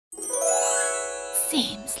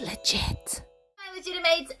Seems legit. Hi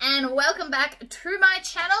Legitimates and welcome back to my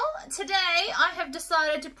channel. Today I have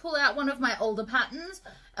decided to pull out one of my older patterns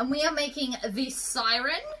and we are making the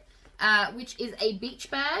Siren, which is a beach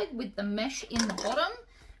bag with the mesh in the bottom.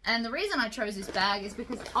 And the reason I chose this bag is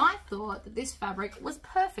because I thought that this fabric was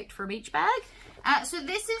perfect for a beach bag. So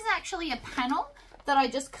this is actually a panel that I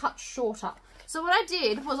just cut shorter. So what I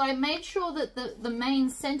did was I made sure that the main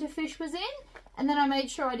center fish was in, and then I made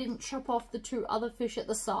sure I didn't chop off the two other fish at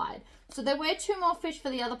the side. So there were two more fish for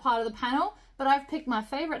the other part of the panel, but I've picked my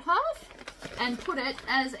favorite half and put it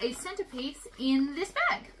as a centerpiece in this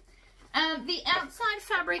bag. The outside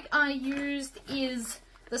fabric I used is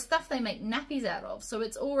the stuff they make nappies out of. So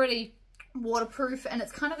it's already waterproof and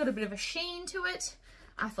it's kind of got a bit of a sheen to it.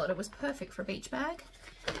 I thought it was perfect for a beach bag.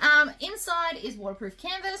 Inside is waterproof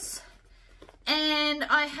canvas. And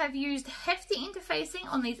I have used hefty interfacing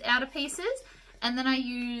on these outer pieces, and then I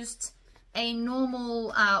used a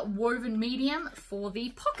normal woven medium for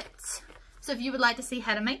the pockets. So if you would like to see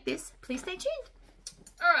how to make this, please stay tuned.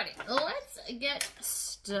 Alrighty, let's get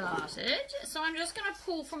started. So I'm just going to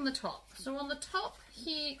pull from the top. So on the top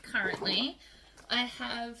here currently, I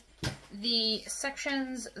have the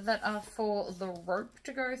sections that are for the rope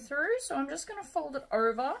to go through. So I'm just going to fold it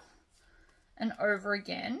over and over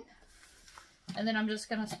again. And then I'm just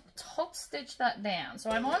going to top stitch that down. So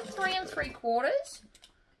I'm on 3 3/4.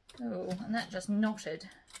 Oh, and that just knotted.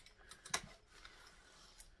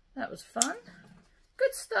 That was fun.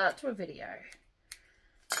 Good start to a video.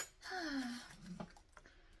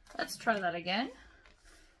 Let's try that again.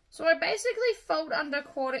 So I basically fold under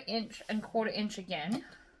 1/4 inch and 1/4 inch again.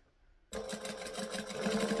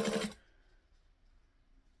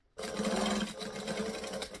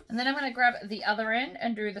 And then I'm going to grab the other end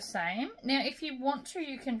and do the same. Now, if you want to,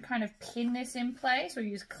 you can kind of pin this in place or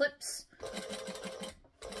use clips.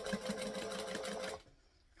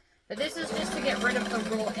 But this is just to get rid of the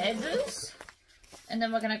raw edges. And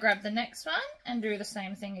then we're going to grab the next one and do the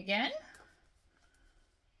same thing again.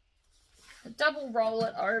 Double roll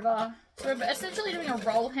it over. So we're essentially doing a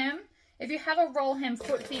roll hem. If you have a roll hem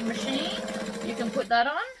foot for your machine, you can put that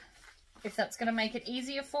on, if that's going to make it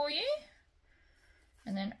easier for you.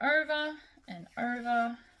 And then over and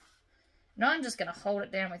over. Now I'm just going to hold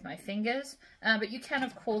it down with my fingers, but you can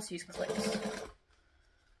of course use clips.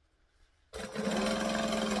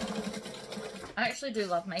 I actually do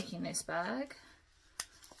love making this bag.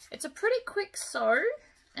 It's a pretty quick sew,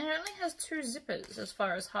 and it only has 2 zippers as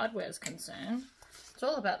far as hardware is concerned. It's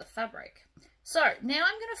all about the fabric. So now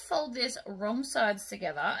I'm going to fold this wrong sides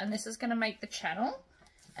together, and this is going to make the channel.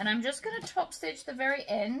 And I'm just going to top stitch the very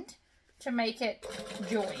end to make it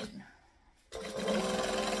join. So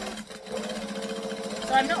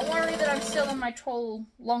I'm not worried that I'm still on my tall,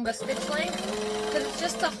 longer stitch length, because it's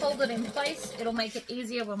just to hold it in place. It'll make it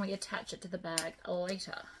easier when we attach it to the bag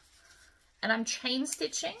later. And I'm chain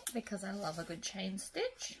stitching because I love a good chain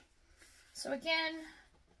stitch. So again,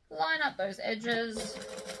 line up those edges.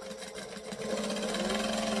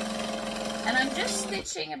 And I'm just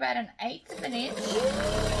stitching about 1/8 of an inch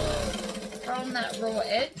from that raw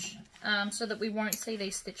edge. So that we won't see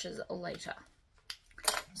these stitches later.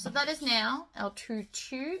 So that is now our 2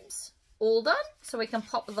 tubes all done. So we can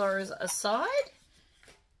pop those aside.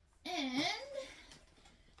 And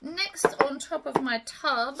next on top of my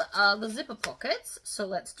tub are the zipper pockets. So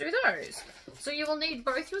let's do those. So you will need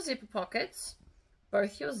both your zipper pockets,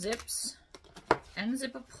 both your zips, and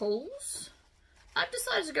zipper pulls. I've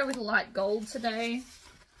decided to go with light gold today.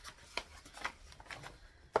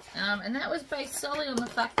 And that was based solely on the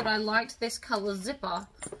fact that I liked this colour zipper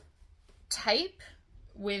tape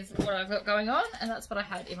with what I've got going on, and that's what I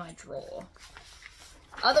had in my drawer.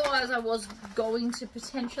 Otherwise, I was going to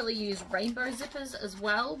potentially use rainbow zippers as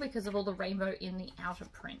well because of all the rainbow in the outer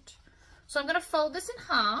print. So I'm going to fold this in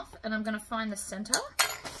half, and I'm going to find the centre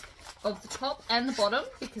of the top and the bottom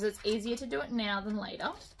because it's easier to do it now than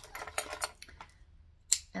later.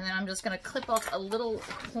 And then I'm just going to clip off a little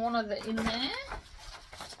corner in there.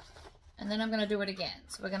 And then I'm going to do it again.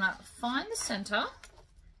 So we're going to find the center,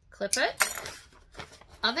 clip it,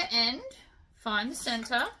 other end, find the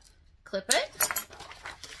center, clip it,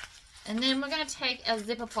 and then we're going to take our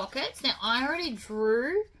zipper pockets. Now I already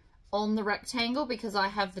drew on the rectangle because I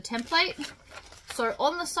have the template. So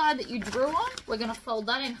on the side that you drew on, we're going to fold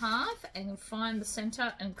that in half and find the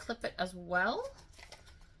center and clip it as well.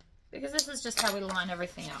 Because this is just how we line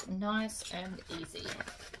everything up, nice and easy.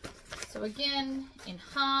 So again, in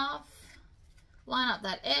half. Line up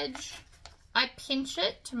that edge. I pinch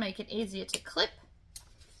it to make it easier to clip.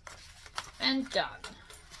 And done.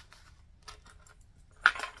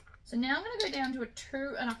 So now I'm going to go down to a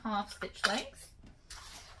 2.5 stitch length.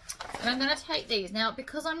 And I'm going to take these. Now,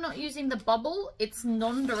 because I'm not using the bubble, it's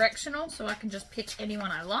non-directional, so I can just pick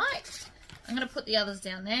anyone I like. I'm going to put the others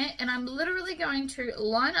down there, and I'm literally going to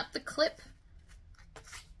line up the clip,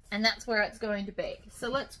 and that's where it's going to be. So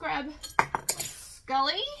let's grab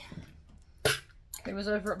Scully, who was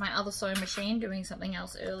over at my other sewing machine doing something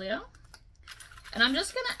else earlier. And I'm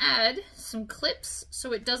just going to add some clips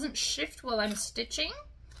so it doesn't shift while I'm stitching.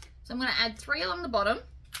 So I'm going to add 3 along the bottom.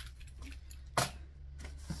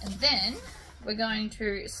 And then we're going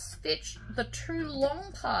to stitch the 2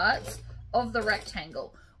 long parts of the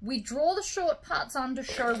rectangle. We draw the short parts on to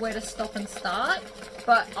show where to stop and start,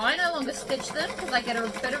 but I no longer stitch them because I get a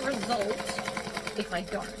better result if I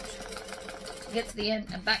don't. To get to the end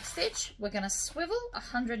and back stitch, we're going to swivel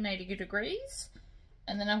 180 degrees,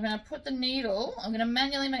 and then I'm going to put the needle, I'm going to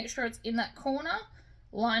manually make sure it's in that corner,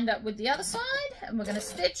 lined up with the other side, and we're going to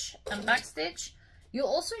stitch and back stitch. You'll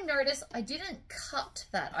also notice I didn't cut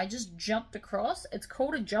that, I just jumped across. It's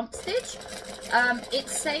called a jump stitch. It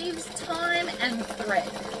saves time and thread.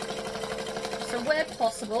 So where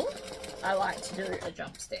possible, I like to do a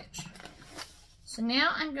jump stitch. So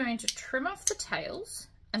now I'm going to trim off the tails.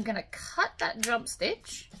 I'm going to cut that jump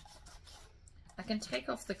stitch. I can take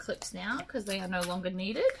off the clips now because they are no longer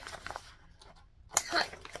needed. Cut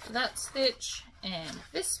that stitch and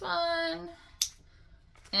this one.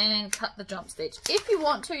 And cut the jump stitch. If you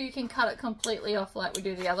want to, you can cut it completely off like we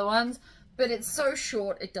do the other ones, but it's so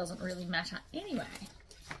short it doesn't really matter anyway.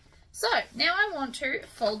 So now I want to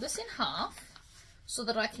fold this in half so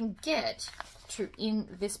that I can get to in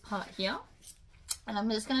this part here. And I'm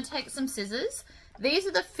just going to take some scissors. These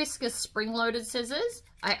are the Fiskars spring-loaded scissors.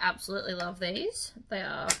 I absolutely love these. They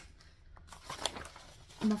are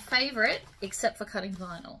my favourite, except for cutting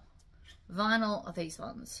vinyl. Vinyl are these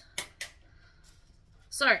ones.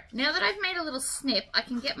 So now that I've made a little snip, I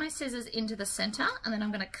can get my scissors into the center, and then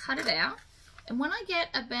I'm going to cut it out. And when I get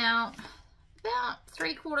about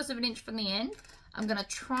 3/4 of an inch from the end, I'm going to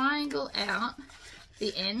triangle out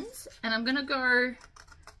the ends, and I'm going to go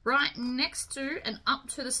right next to and up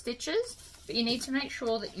to the stitches, but you need to make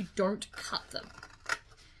sure that you don't cut them.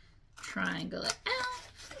 Triangle it out,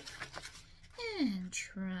 and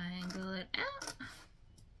triangle it out.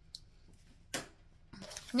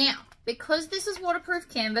 Now, because this is waterproof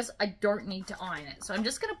canvas, I don't need to iron it. So I'm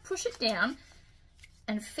just going to push it down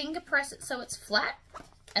and finger press it so it's flat,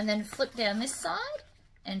 and then flip down this side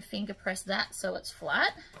and finger press that so it's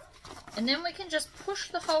flat. And then we can just push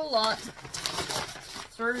the whole lot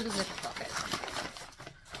through the zipper pocket.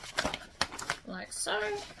 Like so.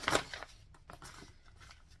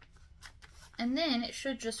 And then it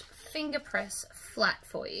should just finger press flat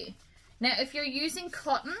for you. Now, if you're using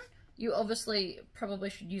cotton, you obviously probably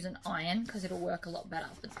should use an iron because it'll work a lot better,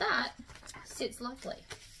 but that sits lovely.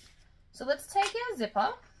 So let's take our zipper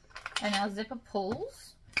and our zipper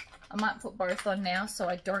pulls. I might put both on now so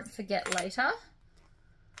I don't forget later.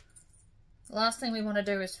 The last thing we want to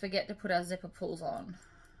do is forget to put our zipper pulls on.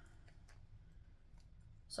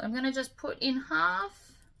 So I'm going to just put in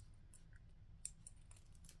half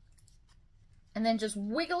and then just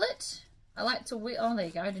wiggle it. I like to wiggle, oh there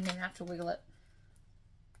you go, I didn't even have to wiggle it.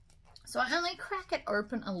 So I only crack it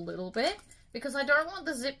open a little bit because I don't want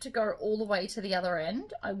the zip to go all the way to the other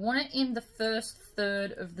end. I want it in the first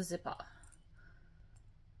third of the zipper,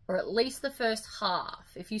 or at least the first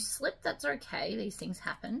half. If you slip, that's okay, these things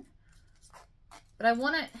happen. But I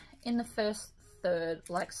want it in the first third,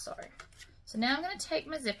 like so. So now I'm going to take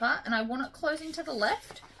my zipper and I want it closing to the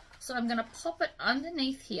left. So I'm going to pop it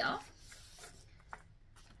underneath here,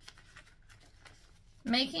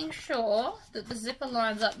 making sure that the zipper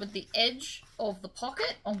lines up with the edge of the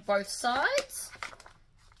pocket on both sides,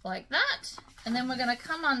 like that. And then we're going to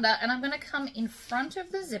come under, and I'm going to come in front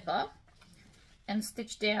of the zipper and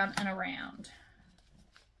stitch down and around.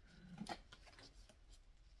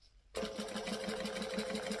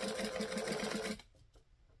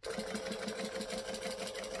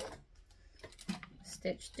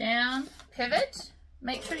 Stitch down, pivot.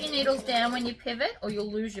 Make sure your needle's down when you pivot or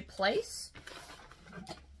you'll lose your place.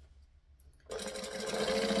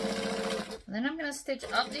 And then I'm going to stitch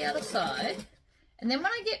up the other side. And then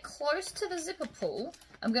when I get close to the zipper pull,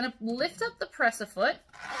 I'm going to lift up the presser foot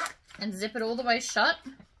and zip it all the way shut.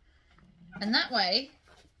 And that way,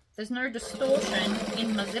 there's no distortion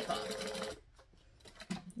in my zipper.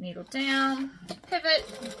 Needle down, pivot.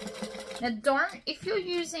 Now if you're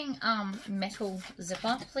using metal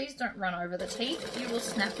zipper, please don't run over the teeth. You will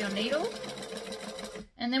snap your needle.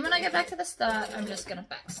 And then when I get back to the start, I'm just going to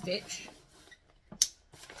back stitch.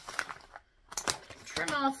 Trim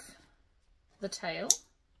off the tail.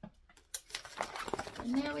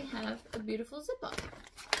 And now we have a beautiful zipper.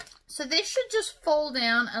 So this should just fall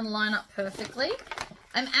down and line up perfectly.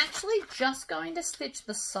 I'm actually just going to stitch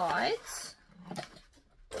the sides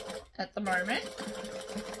at the moment.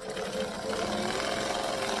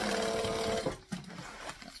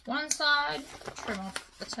 That's one side. Trim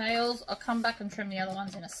off the tails. I'll come back and trim the other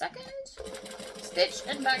ones in a second. Stitch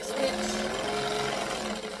and back stitch.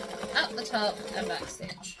 Up the top and back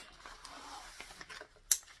stitch.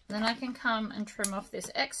 Then I can come and trim off this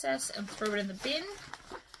excess and throw it in the bin.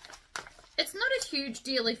 It's not a huge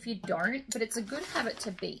deal if you don't, but it's a good habit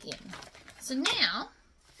to be in. So now,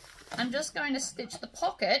 I'm just going to stitch the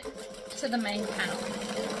pocket to the main panel.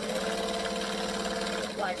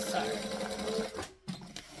 Like so.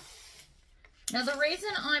 Now the reason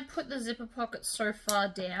I put the zipper pocket so far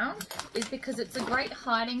down is because it's a great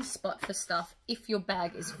hiding spot for stuff if your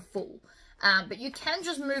bag is full. But you can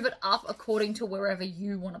just move it up according to wherever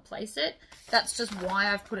you want to place it. That's just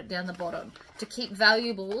why I've put it down the bottom. To keep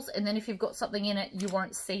valuables, and then if you've got something in it, you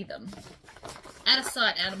won't see them. Out of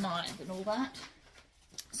sight, out of mind and all that.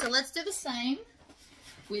 So let's do the same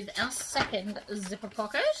with our second zipper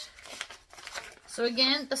pocket. So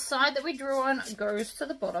again, the side that we drew on goes to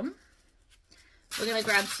the bottom. We're going to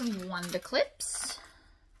grab some Wonder Clips.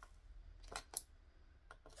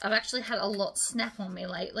 I've actually had a lot snap on me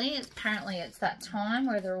lately. Apparently it's that time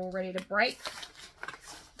where they're all ready to break.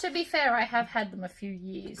 To be fair, I have had them a few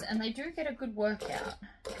years and they do get a good workout.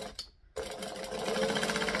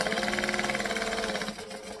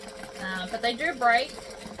 But they do break,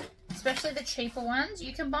 especially the cheaper ones.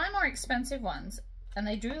 You can buy more expensive ones and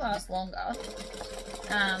they do last longer.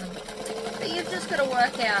 But you've just got to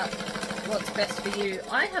work out what's best for you.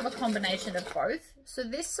 I have a combination of both. So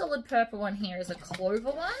this solid purple one here is a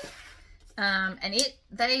clover one. And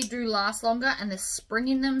they do last longer and the spring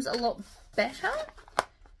in them's a lot better.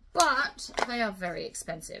 But they are very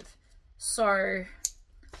expensive. So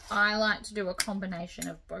I like to do a combination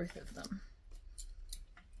of both of them.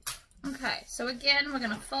 Okay, so again, we're going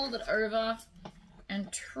to fold it over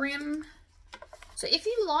and trim. So if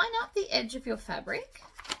you line up the edge of your fabric,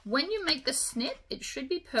 when you make the snip, it should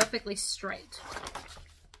be perfectly straight.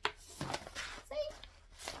 See?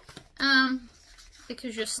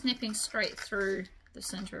 Because you're snipping straight through the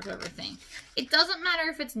center of everything. It doesn't matter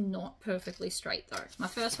if it's not perfectly straight though. My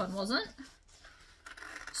first one wasn't.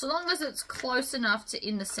 So long as it's close enough to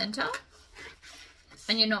in the center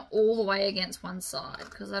and you're not all the way against one side,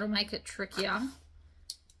 because that'll make it trickier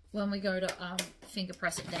when we go to finger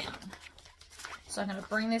press it down. So I'm going to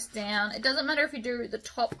bring this down. It doesn't matter if you do the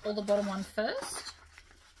top or the bottom one first.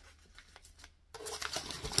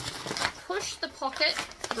 Push the pocket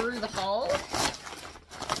through the hole,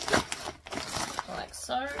 like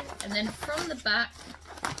so. And then from the back,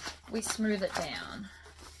 we smooth it down.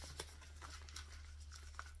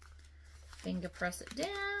 Finger press it down.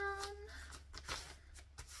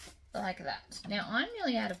 Like that. Now, I'm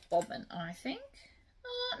nearly out of bobbin, I think.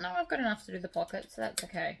 Oh, no, I've got enough to do the pocket, so that's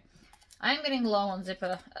okay. I am getting low on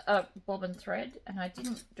bobbin thread, and I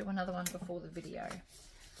didn't do another one before the video.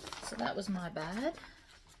 So that was my bad.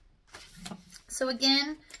 So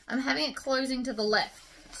again, I'm having it closing to the left.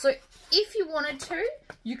 So if you wanted to,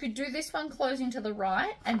 you could do this one closing to the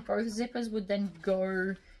right, and both zippers would then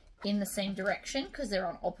go in the same direction because they're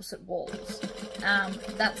on opposite walls.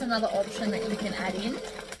 That's another option that you can add in.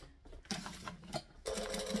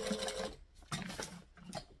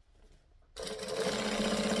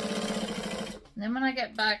 And then when I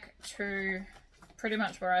get back to pretty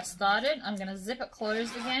much where I started, I'm going to zip it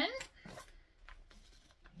closed again.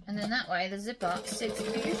 And then that way the zipper sits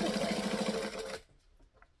beautifully.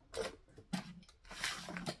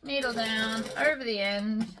 Needle down, over the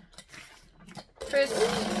end, twist,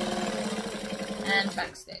 and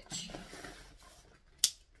back stitch.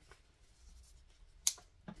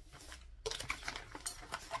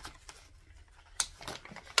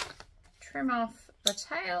 Trim off the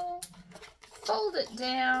tail. Fold it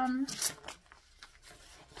down,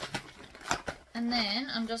 and then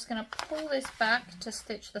I'm just going to pull this back to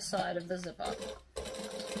stitch the side of the zipper.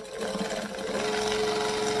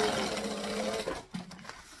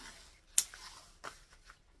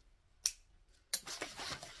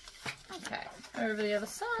 Okay, over the other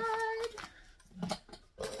side,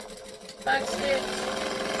 back stitch,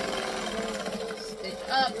 stitch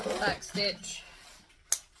up, back stitch,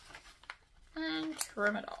 and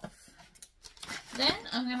trim it off. Then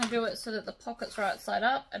I'm going to do it so that the pocket's right side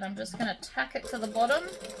up, and I'm just going to tack it to the bottom.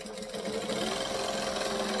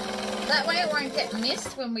 That way it won't get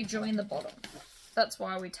missed when we join the bottom. That's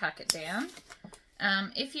why we tack it down.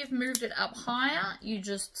 If you've moved it up higher, you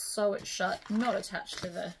just sew it shut, not attached to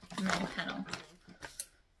the main panel.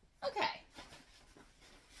 Okay.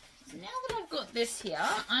 got this here,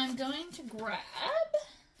 I'm going to grab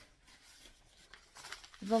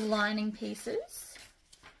the lining pieces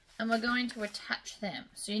and we're going to attach them.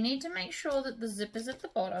 So you need to make sure that the zip is at the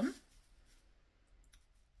bottom.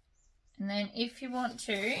 And then if you want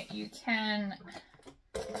to, you can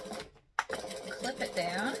clip it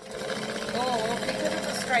down. Or because it's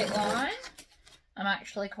a straight line, I'm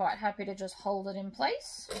actually quite happy to just hold it in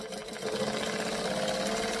place.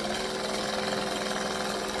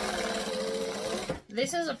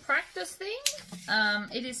 This is a practice thing.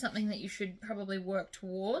 It is something that you should probably work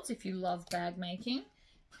towards if you love bag making,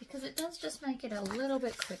 because it does just make it a little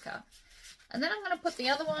bit quicker. And then I'm going to put the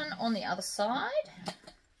other one on the other side.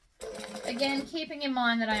 Again, keeping in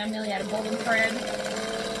mind that I am nearly out of bobbin thread.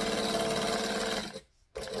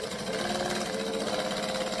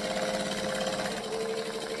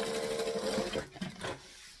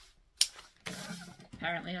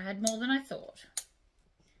 Apparently I had more than I thought.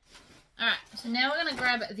 Alright, so now we're going to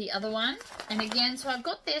grab the other one. And again, so I've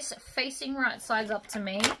got this facing right sides up to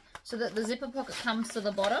me so that the zipper pocket comes to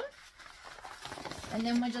the bottom. And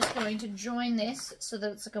then we're just going to join this so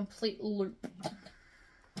that it's a complete loop.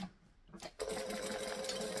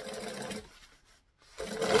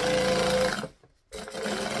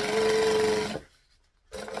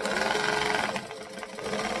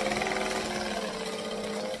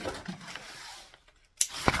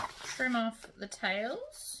 Trim off the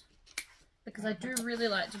tails, because I do really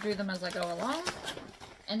like to do them as I go along.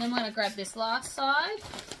 And then we're going to grab this last side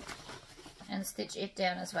and stitch it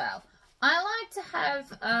down as well. I like to have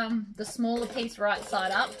the smaller piece right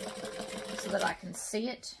side up so that I can see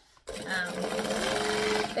it,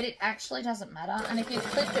 but it actually doesn't matter. And if you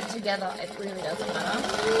clip it together, it really doesn't matter.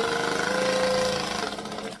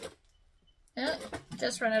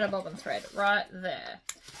 Just ran out of bobbin thread right there.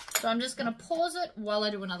 So I'm just going to pause it while I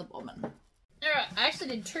do another bobbin. Alright, I actually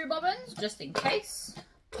did 2 bobbins just in case.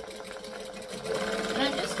 And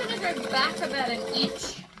I'm just going to go back about an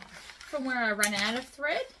inch from where I ran out of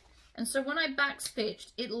thread. And so when I back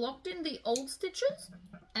stitched, it locked in the old stitches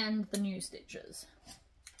and the new stitches.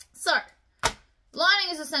 So,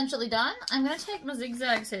 lining is essentially done. I'm going to take my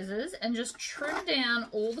zigzag scissors and just trim down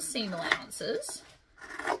all the seam allowances.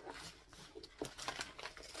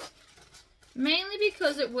 Mainly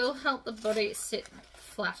because it will help the body sit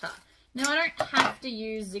flatter. Now I don't have to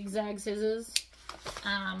use zigzag scissors,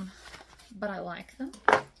 but I like them.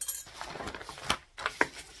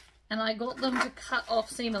 And I got them to cut off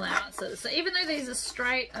seam allowances. So even though these are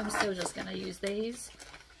straight, I'm still just going to use these.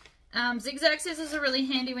 Zigzag scissors are really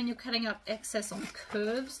handy when you're cutting up excess on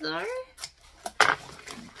curves though. And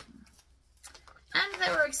they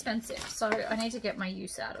were expensive, so I need to get my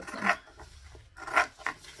use out of them.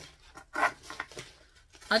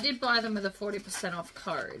 I did buy them with a 40% off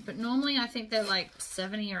code, but normally I think they're like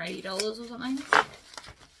 $70 or $80 or something.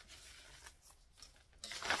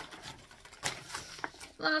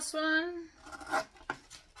 Last one.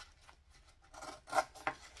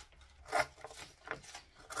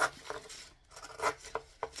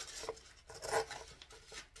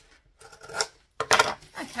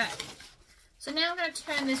 Okay, so now I'm going to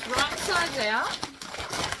turn this right sides out.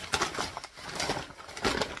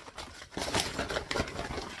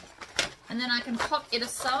 And then I can pop it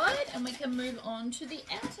aside and we can move on to the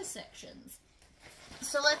outer sections.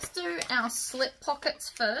 So let's do our slip pockets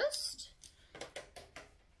first.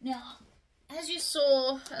 Now, as you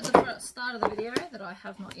saw at the start of the video that I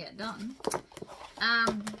have not yet done,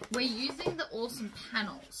 we're using the awesome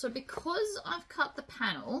panel. So because I've cut the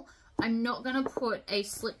panel, I'm not going to put a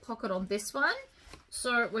slip pocket on this one.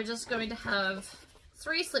 So we're just going to have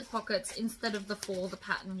 3 slip pockets instead of the 4 the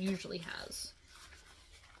pattern usually has.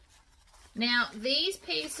 Now, these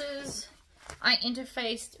pieces I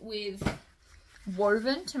interfaced with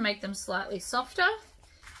woven to make them slightly softer,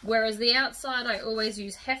 whereas the outside I always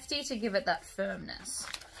use hefty to give it that firmness.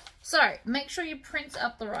 So, make sure you print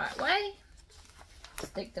up the right way,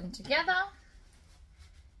 stick them together,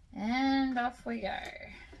 and off we go.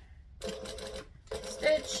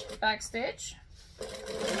 Stitch, back stitch.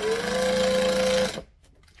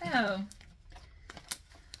 Oh.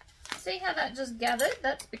 See how that just gathered?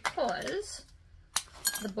 That's because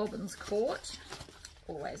the bobbin's caught.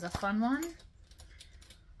 Always a fun one.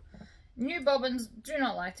 New bobbins do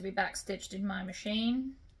not like to be backstitched in my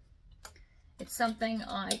machine. It's something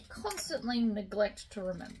I constantly neglect to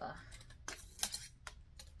remember.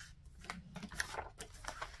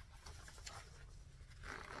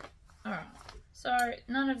 Alright, so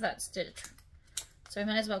none of that stitch. So we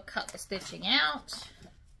may as well cut the stitching out.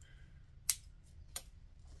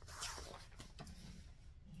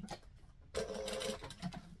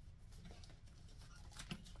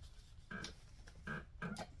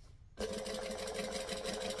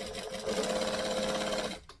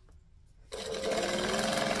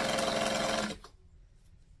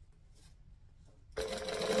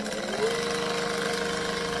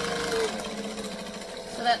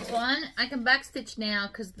 that's one. I can backstitch now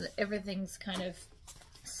because everything's kind of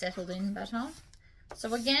settled in better.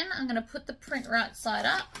 So again, I'm going to put the print right side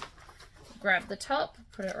up, grab the top,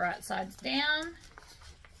 put it right sides down.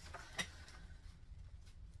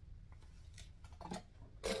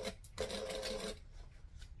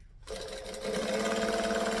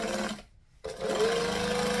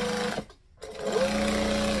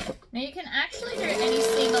 Now you can actually do any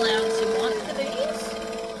seam allowance you want for these.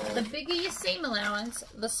 The bigger your seam allowance,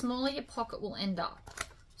 the smaller your pocket will end up.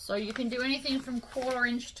 So you can do anything from 1/4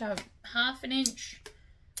 inch to 1/2 inch.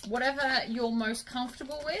 Whatever you're most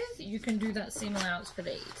comfortable with, you can do that seam allowance for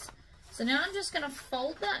these. So now I'm just going to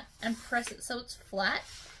fold that and press it so it's flat.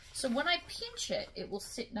 So when I pinch it, it will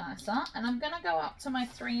sit nicer. And I'm going to go up to my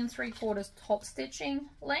 3 3/4 top stitching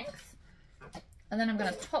length. And then I'm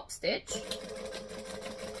going to top stitch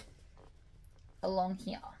along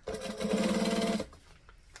here.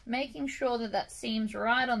 Making sure that that seam's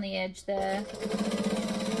right on the edge there.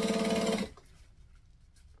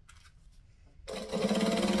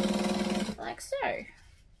 Like so.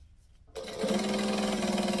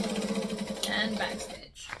 And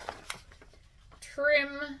backstitch.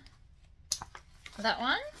 Trim that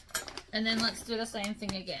one. And then let's do the same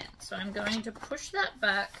thing again. So I'm going to push that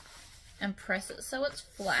back and press it so it's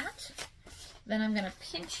flat. Then I'm going to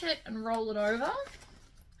pinch it and roll it over.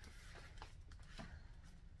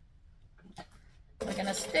 We're going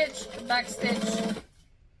to stitch, back stitch.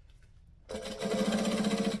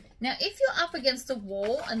 Now if you're up against a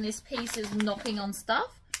wall and this piece is knocking on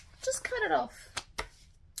stuff, just cut it off.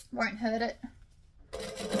 Won't hurt it.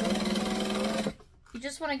 You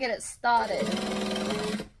just want to get it started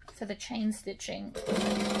for the chain stitching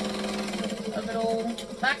of it all.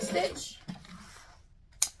 Back stitch.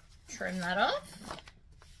 Trim that off.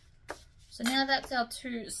 So now that's our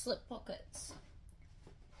 2 slip pockets.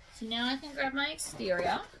 So now I can grab my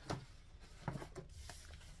exterior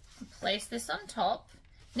and place this on top.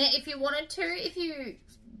 Now if you wanted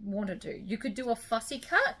to, you could do a fussy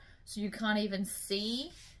cut so you can't even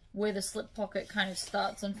see where the slip pocket kind of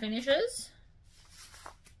starts and finishes.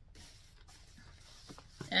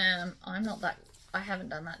 I haven't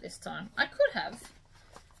done that this time. I could have,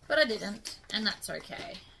 but I didn't, and that's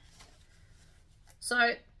okay.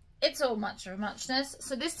 So it's all much of a muchness.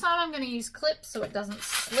 So this time I'm going to use clips so it doesn't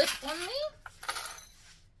slip on me.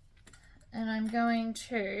 And I'm going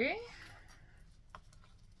to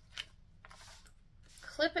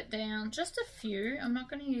clip it down, just a few. I'm not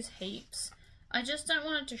going to use heaps. I just don't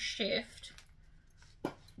want it to shift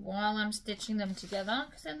while I'm stitching them together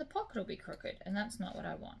because then the pocket will be crooked and that's not what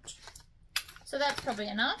I want. So that's probably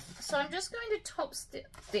enough. So I'm just going to top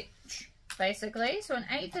stitch basically. So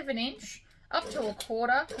 1/8 inch up to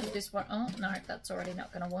 1/4 because this one, oh no, that's already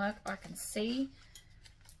not going to work. I can see.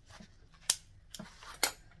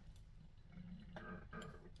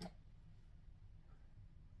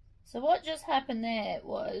 So what just happened there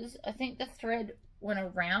was, I think the thread went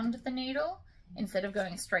around the needle instead of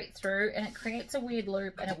going straight through, and it creates a weird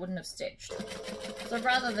loop and it wouldn't have stitched. So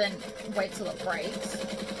rather than wait till it breaks,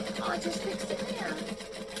 I just fixed it now.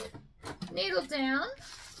 Needle down,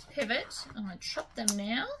 pivot, I'm going to chop them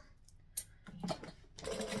now.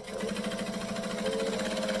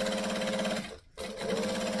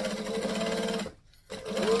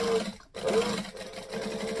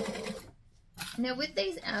 Now with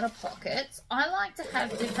these outer pockets, I like to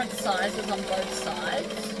have different sizes on both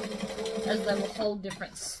sides as they will hold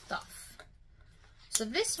different stuff. So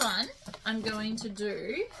this one I'm going to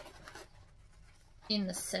do in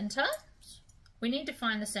the center. We need to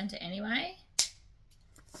find the center anyway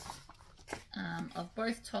of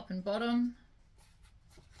both top and bottom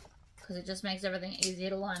because it just makes everything easier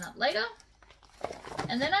to line up later.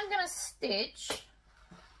 And then I'm going to stitch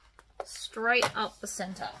straight up the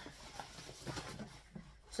center.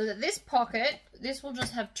 So that this pocket, this will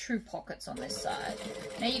just have 2 pockets on this side.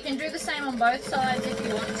 Now you can do the same on both sides if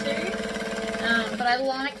you want to, but I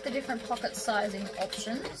like the different pocket sizing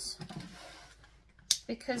options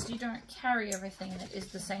because you don't carry everything that is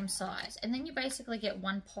the same size. And then you basically get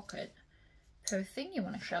 1 pocket per thing you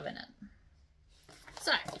want to shove in it.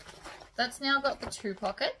 So that's now got the 2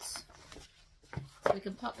 pockets. So we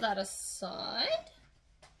can pop that aside.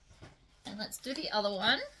 And let's do the other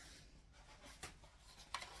one.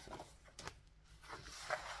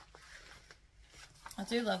 I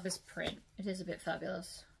do love this print. It is a bit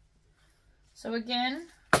fabulous. So again,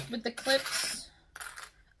 with the clips,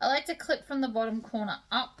 I like to clip from the bottom corner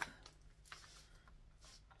up.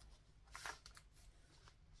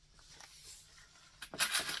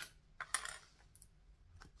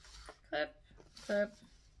 Clip, clip.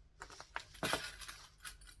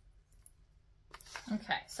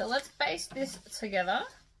 Okay, so let's baste this together.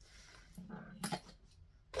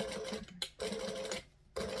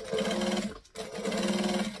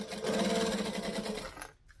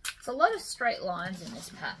 It's a lot of straight lines in this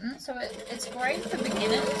pattern, so it's great for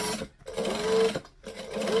beginners.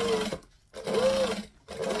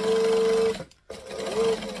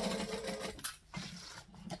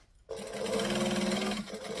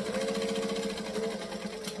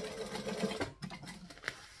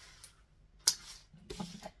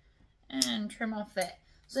 And trim off there.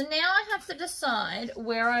 So now I have to decide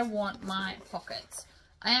where I want my pockets.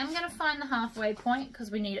 I am going to find the halfway point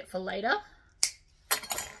because we need it for later.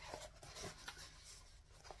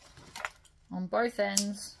 On both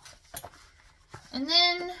ends. And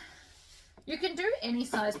then you can do any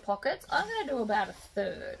size pockets. I'm going to do about a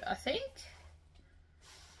third, I think.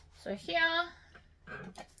 So here,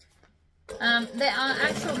 there are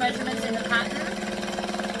actual measurements in the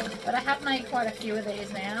pattern, but I have made quite a few of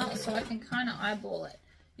these now, so I can kind of eyeball it.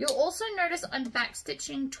 You'll also notice I'm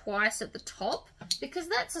backstitching twice at the top because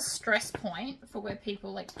that's a stress point for where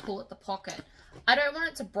people like pull at the pocket. I don't want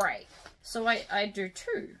it to break, so I do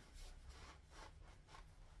two.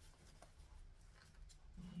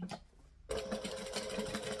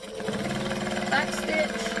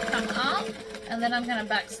 Backstitch, come up, and then I'm going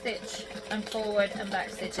to backstitch and forward and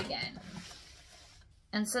backstitch again.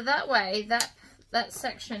 And so that way, that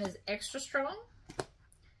section is extra strong.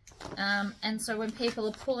 And so when people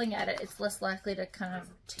are pulling at it, it's less likely to kind of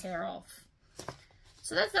tear off.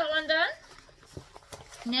 So that's that one done.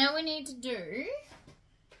 Now we need to do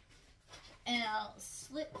our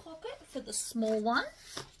slip pocket for the small one.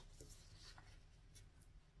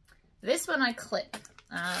 This one I clip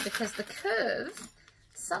because the curve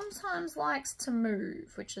sometimes likes to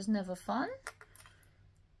move, which is never fun.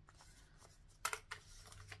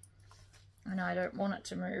 And I don't want it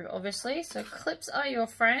to move, obviously. So clips are your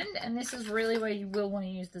friend, and this is really where you will want to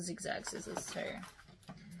use the zigzag scissors too.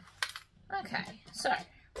 Okay, so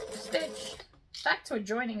stitch back to a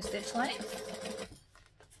joining stitch length.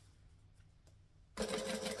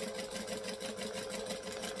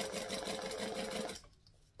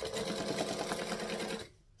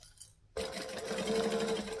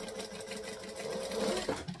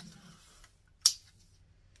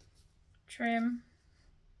 Trim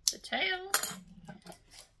the tail,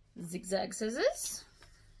 zigzag scissors,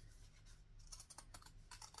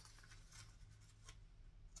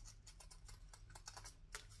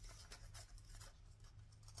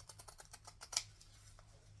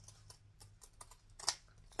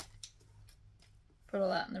 put all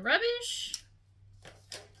that in the rubbish,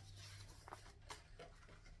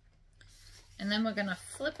 and then we're going to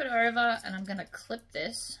flip it over and I'm going to clip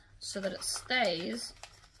this so that it stays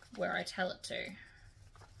where I tell it to.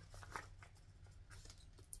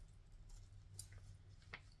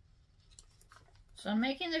 So I'm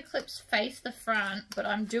making the clips face the front, but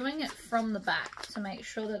I'm doing it from the back to make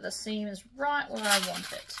sure that the seam is right where I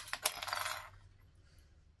want it.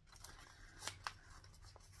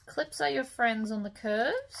 Clips are your friends on the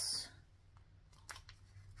curves.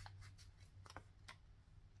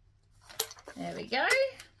 There we go.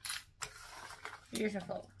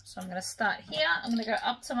 Beautiful. So I'm going to start here. I'm going to go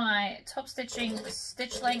up to my top stitching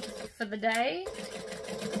stitch length for the day.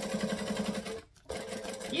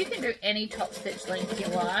 You can do any top stitch length you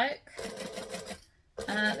like.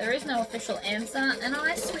 There is no official answer, and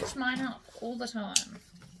I switch mine up all the time.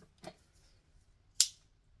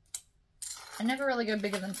 I never really go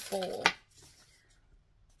bigger than 4.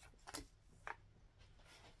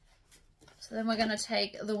 So then we're going to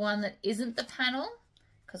take the one that isn't the panel,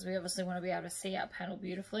 because we obviously want to be able to see our panel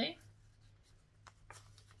beautifully.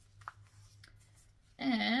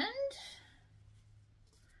 And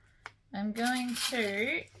I'm going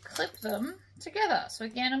to clip them together. So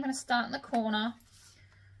again, I'm going to start in the corner,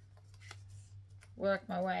 work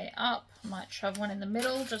my way up, might shove one in the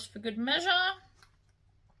middle just for good measure.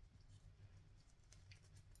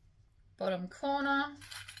 Bottom corner,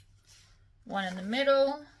 one in the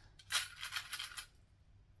middle,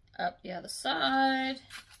 up the other side,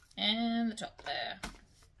 and the top there.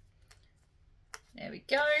 There we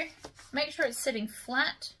go. Make sure it's sitting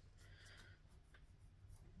flat.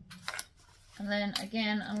 And then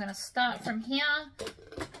again, I'm going to start from here.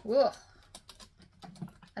 Whoa.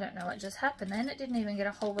 I don't know what just happened then. It didn't even get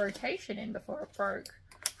a whole rotation in before it broke.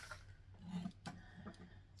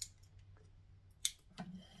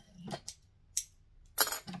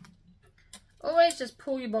 Always just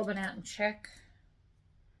pull your bobbin out and check.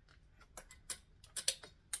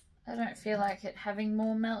 I don't feel like it having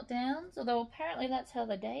more meltdowns, although apparently that's how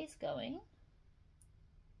the day's going.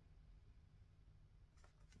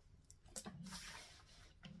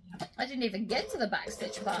 I didn't even get to the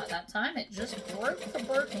backstitch part that time. It just broke the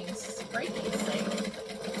breaking thing.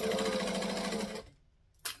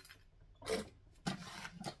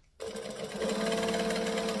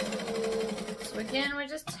 So again, we're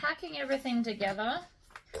just tacking everything together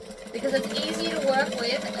because it's easier to work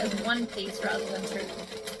with as one piece rather than two.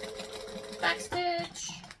 Backstitch.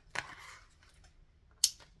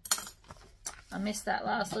 I missed that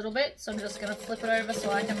last little bit, so I'm just going to flip it over so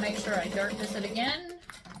I can make sure I don't miss it again.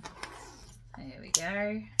 There we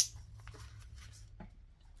go.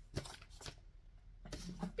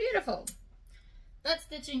 Beautiful. That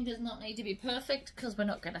stitching does not need to be perfect because we're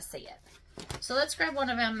not going to see it. So let's grab one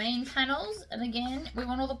of our main panels, and again, we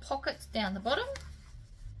want all the pockets down the bottom.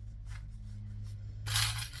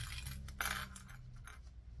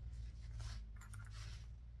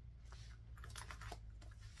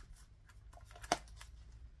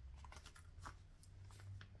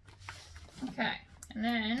 Okay, and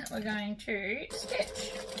then we're going to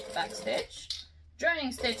stitch, back stitch,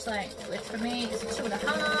 joining stitch length, which for me is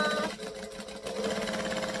 2.5.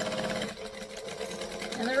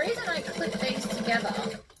 And the reason I clip these together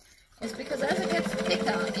is because as it gets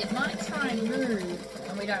thicker, it might try and move,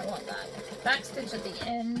 and we don't want that. Back stitch at the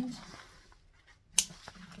end.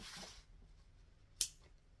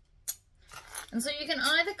 And so you can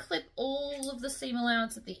either clip all of the seam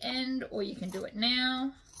allowance at the end, or you can do it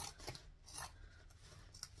now.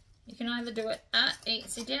 You can either do it at 8,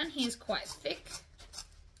 see down here is quite thick.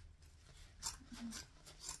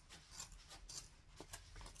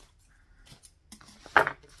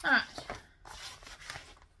 Alright.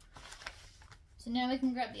 So now we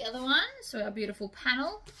can grab the other one, so our beautiful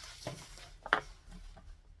panel.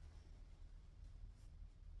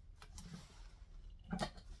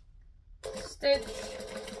 Stitch,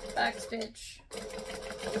 back stitch.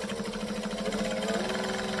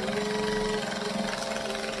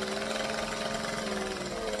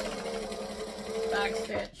 Back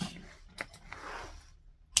stitch,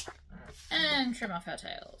 and trim off our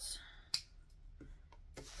tails.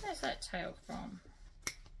 Where's that tail from?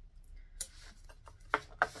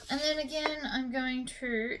 And then again, I'm going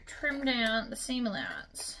to trim down the seam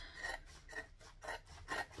allowance.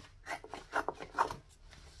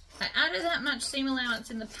 I added that much seam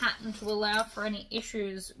allowance in the pattern to allow for any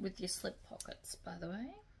issues with your slip pockets, by the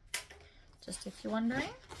way, just if you're wondering.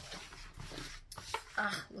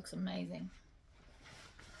 Ah, looks amazing.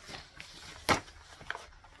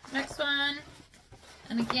 Next one,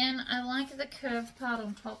 and again, I like the curved part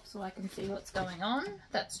on top so I can see what's going on.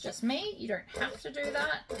 That's just me, you don't have to do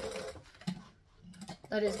that.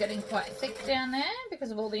 That is getting quite thick down there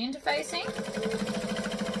because of all the interfacing.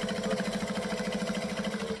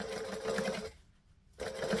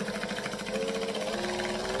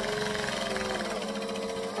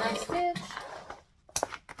 Back stitch.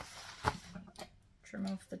 Trim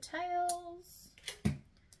off the tails.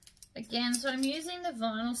 Again, so I'm using the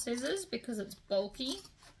vinyl scissors because it's bulky.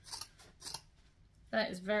 That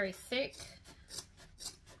is very thick.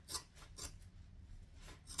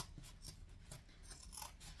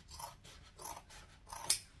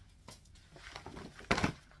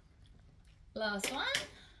 Last one.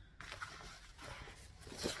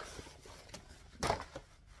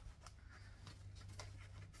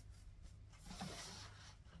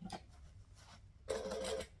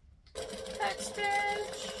 Back stitch.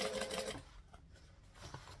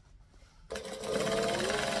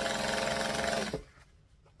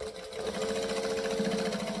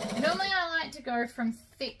 Go from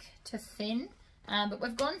thick to thin, but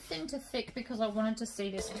we've gone thin to thick because I wanted to see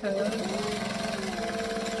this curve.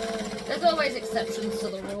 There's always exceptions to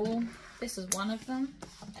the rule. This is one of them.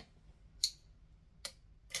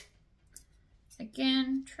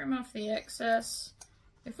 Again, trim off the excess.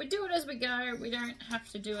 If we do it as we go, we don't have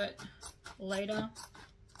to do it later.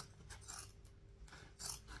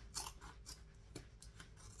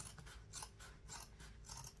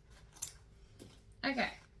 Okay.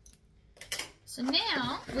 So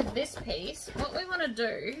now, with this piece, what we want to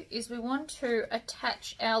do is we want to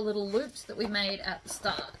attach our little loops that we made at the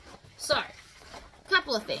start. So, a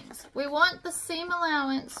couple of things. We want the seam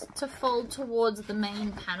allowance to fold towards the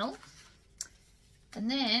main panel. And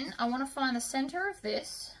then I want to find the center of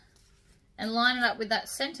this and line it up with that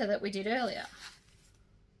center that we did earlier.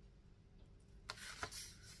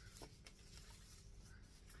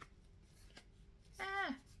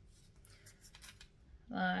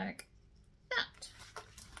 Like that.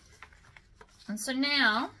 And so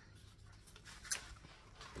now,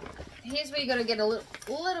 here's where you got to get a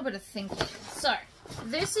little bit of thinking. So,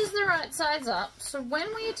 this is the right size up. So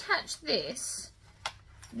when we attach this,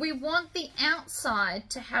 we want the outside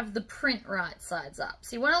to have the print right sides up.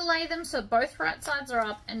 So you want to lay them so both right sides are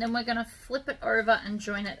up, and then we're going to flip it over and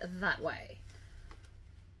join it that way.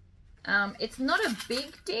 It's not a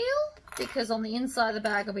big deal because on the inside of the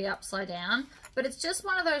bag will be upside down, but it's just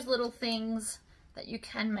one of those little things that you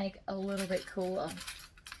can make a little bit cooler.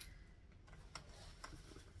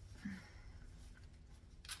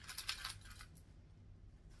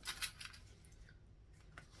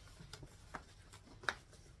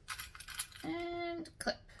 And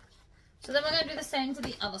clip. So then we're going to do the same to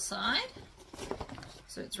the other side.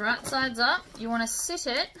 So it's right sides up. You want to sit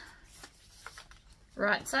it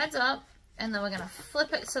right sides up, and then we're going to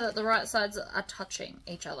flip it so that the right sides are touching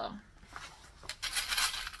each other.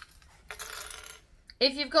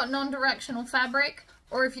 If you've got non-directional fabric,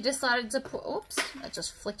 or if you decided to put, oops, that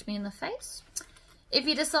just flicked me in the face. If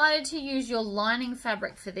you decided to use your lining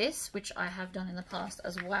fabric for this, which I have done in the past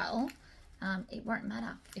as well, it won't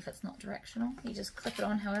matter if it's not directional. You just clip it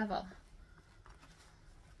on however.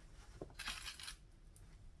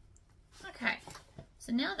 Okay,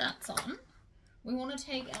 so now that's on, we want to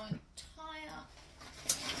take our entire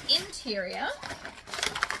interior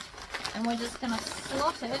and we're just going to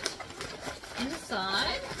slot it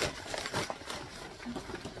inside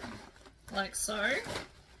like so,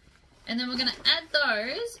 and then we're going to add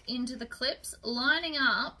those into the clips, lining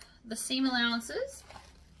up the seam allowances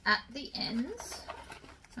at the ends.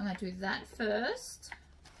 So I'm going to do that first,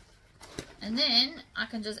 and then I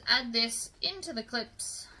can just add this into the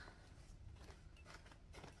clips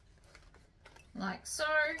like so.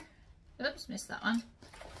 Oops, missed that one.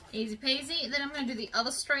 Easy peasy. Then I'm going to do the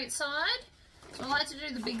other straight side. So I like to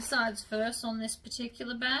do the big sides first on this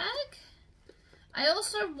particular bag. I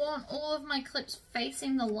also want all of my clips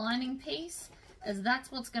facing the lining piece, as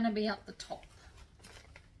that's what's going to be up the top.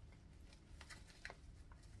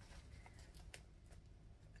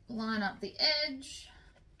 Line up the edge,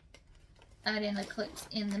 add in the clips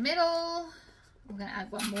in the middle. I'm going to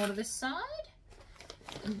add one more to this side,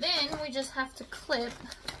 and then we just have to clip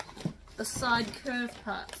the side curved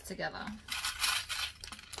parts together.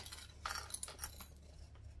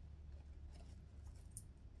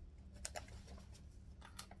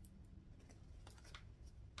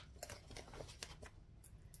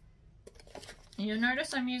 And you'll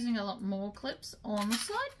notice I'm using a lot more clips on the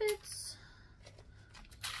side bits.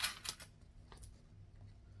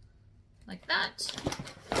 Like that.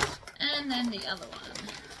 And then the other one.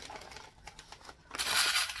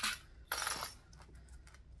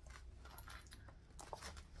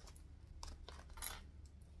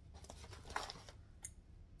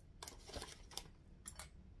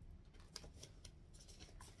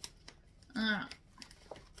 Alright.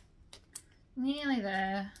 Nearly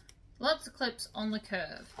there. Lots of clips on the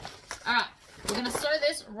curve. Alright, we're going to sew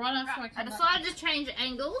this right after I decided to change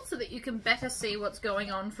angle so that you can better see what's going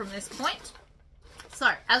on from this point. So,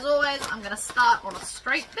 as always, I'm going to start on a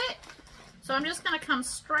straight bit. So I'm just going to come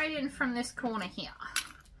straight in from this corner here.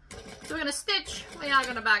 So we're going to stitch, we are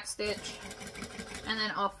going to back stitch, and then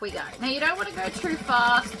off we go. Now you don't want to go too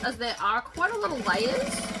fast, as there are quite a lot of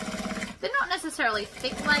layers. They're not necessarily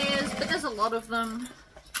thick layers, but there's a lot of them.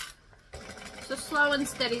 So slow and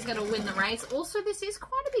steady is going to win the race. Also, this is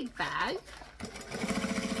quite a big bag.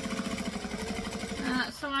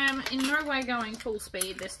 So I am in no way going full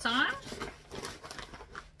speed this time.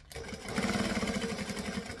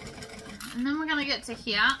 And then we're going to get to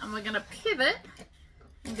here and we're going to pivot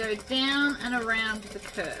and go down and around the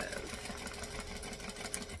curve.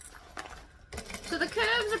 So the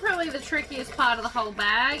curves are probably the trickiest part of the whole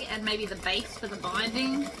bag, and maybe the base for the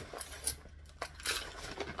binding.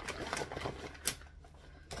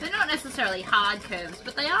 They're not necessarily hard curves,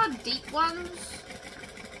 but they are deep ones.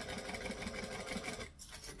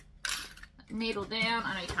 Needle down.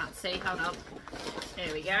 I know you can't see. Hold up.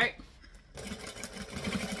 There we go.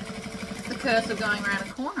 The cursor going around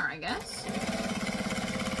a corner, I guess.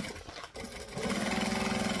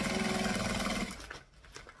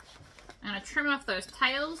 I'm going to trim off those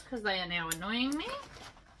tails because they are now annoying me.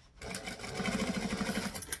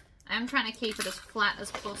 I'm trying to keep it as flat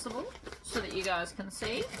as possible so that you guys can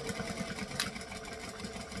see.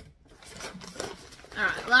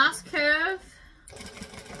 Alright, last curve.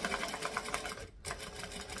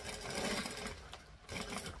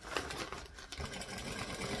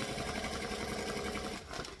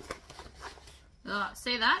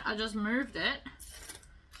 See that? I just moved it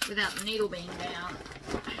without the needle being down.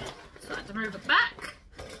 So I have to move it back.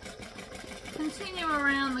 Continue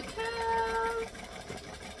around the curve.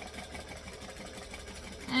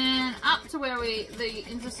 And up to where the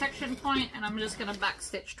intersection point, and I'm just going to back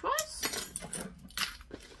stitch twice.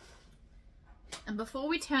 And before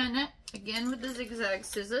we turn it, again with the zigzag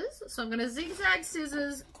scissors, so I'm going to zigzag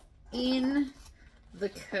scissors in the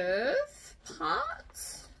curve part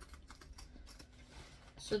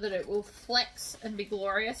so that it will flex and be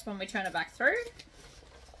glorious when we turn it back through.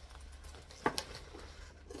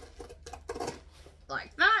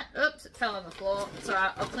 Like that. Oops, it fell on the floor. It's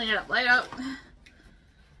alright, I'll clean it up later.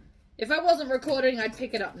 If I wasn't recording, I'd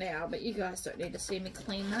pick it up now, but you guys don't need to see me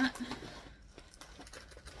clean that.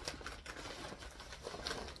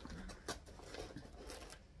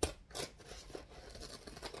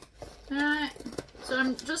 Alright, so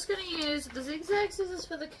I'm just going to use the zigzag scissors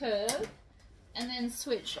for the curve and then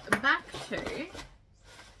switch back to...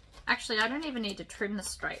 Actually, I don't even need to trim the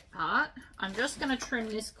straight part. I'm just going to trim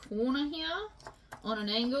this corner here on an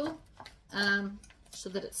angle so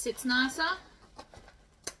that it sits nicer.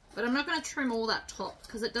 But I'm not going to trim all that top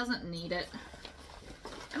because it doesn't need it.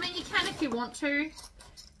 I mean, you can if you want to,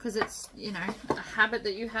 because it's, you know, a habit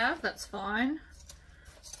that you have, that's fine.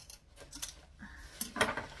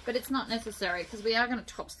 But it's not necessary because we are going to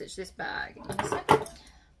top stitch this bag in a second.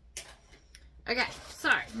 Okay, so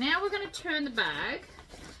now we're going to turn the bag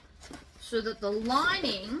so that the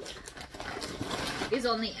lining is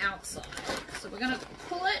on the outside. So we're going to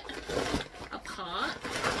pull it apart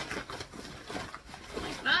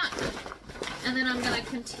like that, and then I'm going to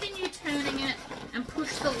continue turning it and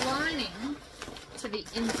push the lining to the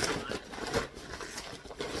inside.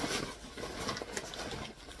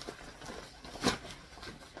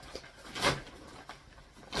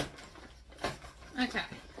 Okay,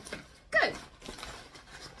 good.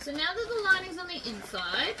 So now that the lining's on the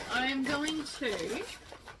inside, I am going to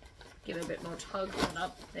give it a bit more tug on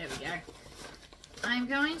up. There we go. I'm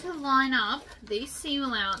going to line up these seam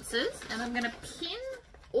allowances and I'm going to pin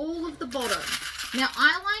all of the bottom. Now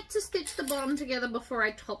I like to stitch the bottom together before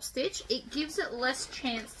I top stitch. It gives it less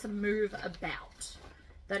chance to move about.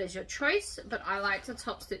 That is your choice, but I like to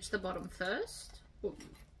top stitch the bottom first. Ooh,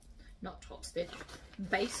 not top stitch,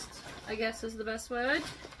 baste, I guess is the best word.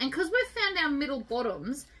 And because we've found our middle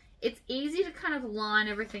bottoms, it's easy to kind of line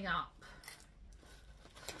everything up.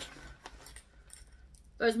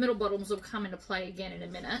 Those middle bottoms will come into play again in a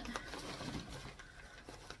minute.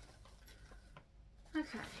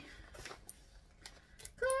 Okay.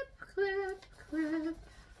 Clip, clip, clip.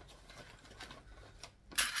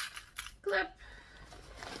 Clip.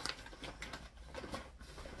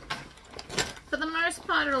 For the most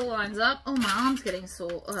part it all lines up. Oh, my arm's getting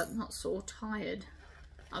sore. Not sore, tired.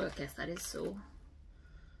 I guess that is sore.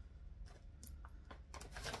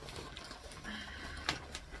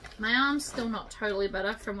 My arm's still not totally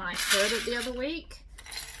better from when I hurt it the other week.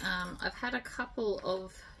 I've had a couple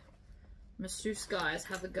of masseuse guys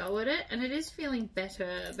have a go at it, and it is feeling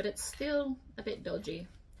better, but it's still a bit dodgy.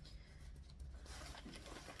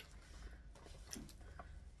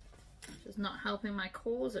 Just not helping my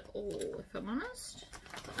cause at all, if I'm honest.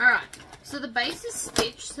 Alright, so the base is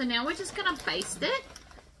stitched, so now we're just going to baste it.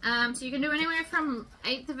 So you can do anywhere from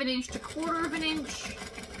 1/8 of an inch to 1/4 of an inch.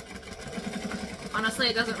 Honestly,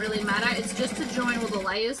 it doesn't really matter. It's just to join all the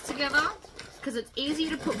layers together, because it's easier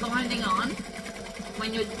to put binding on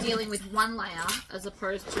when you're dealing with one layer as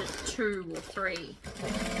opposed to 2 or 3.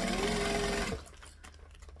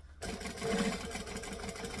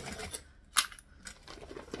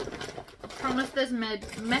 I promise there's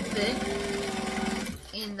method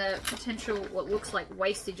in the potential what looks like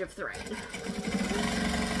wastage of thread.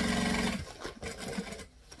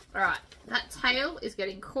 Alright, that tail is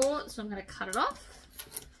getting caught, so I'm going to cut it off.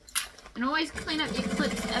 And always clean up your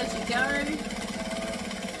clips as you go.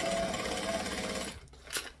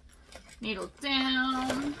 Needle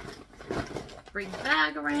down. Bring the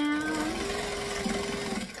bag around.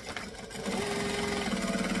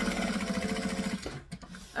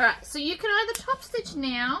 Alright, so you can either top stitch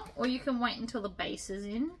now, or you can wait until the base is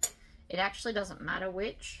in. It actually doesn't matter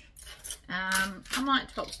which. I might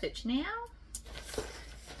top stitch now.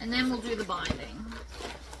 And then we'll do the binding.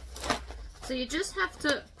 So you just have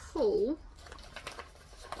to pull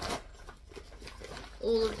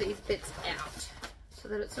all of these bits out so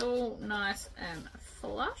that it's all nice and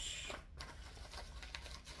flush.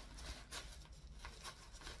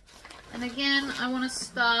 And again, I want to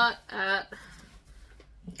start at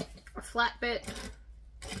a flat bit.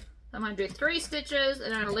 I'm going to do 3 stitches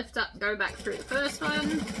and I'm going to lift up, go back through the first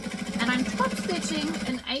one. And I'm top stitching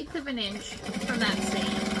 1/8 of an inch from that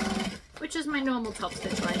seam, which is my normal top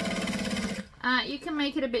stitch length. You can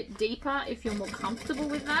make it a bit deeper if you're more comfortable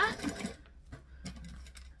with that.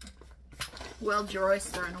 Weld your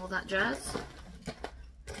oyster and all that jazz.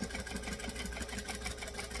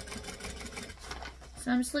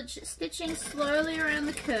 So I'm stitching slowly around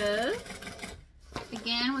the curve,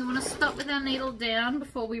 Again, we want to stop with our needle down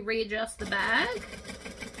before we readjust the bag.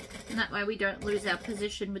 And that way we don't lose our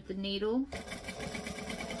position with the needle.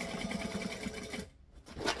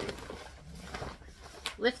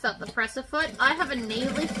 Lift up the presser foot. I have a knee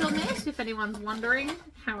lift on this, if anyone's wondering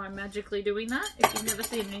how I'm magically doing that. If you've never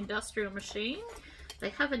seen an industrial machine, they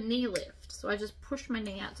have a knee lift. So I just push my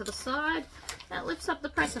knee out to the side. That lifts up the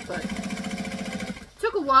presser foot.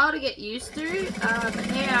 Took a while to get used to, but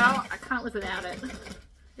now I can't live without it.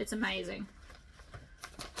 It's amazing.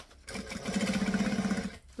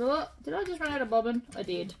 Oh, did I just run out of bobbin? I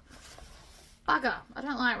did. Bugger. I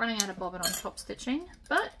don't like running out of bobbin on top stitching,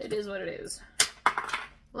 but it is what it is.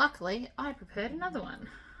 Luckily, I prepared another one.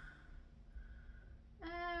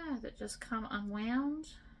 That just come unwound.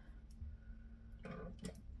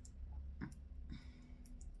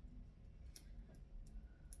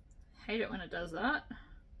 Hate it when it does that.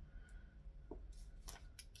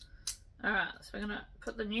 Alright, so we're going to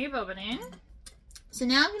put the new bobbin in. So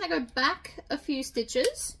now I'm going to go back a few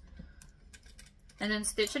stitches and then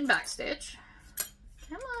stitch and back stitch.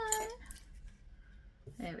 Come on.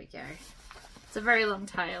 There we go. It's a very long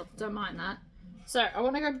tail, don't mind that. So I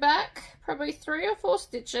want to go back probably 3 or 4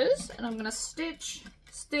 stitches and I'm going to stitch,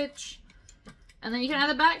 stitch, and then you can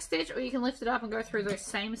either back stitch or you can lift it up and go through those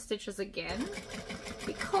same stitches again.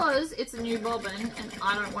 Because it's a new bobbin and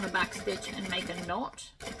I don't want to back stitch and make a knot,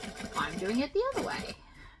 I'm doing it the other way.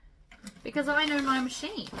 Because I know my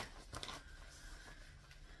machine.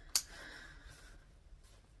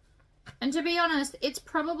 And to be honest, it's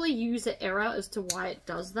probably user error as to why it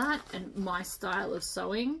does that and my style of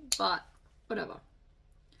sewing, but whatever.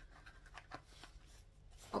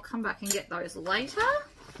 I'll come back and get those later.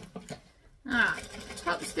 Alright,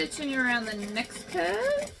 top stitching around the next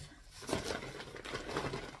curve.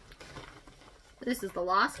 This is the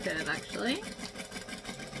last curve actually.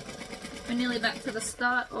 We're nearly back to the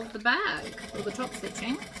start of the bag, or the top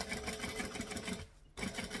stitching.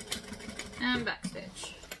 And back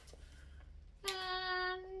stitch.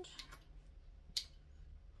 And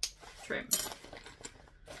trim.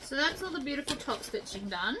 So that's all the beautiful top stitching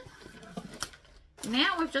done.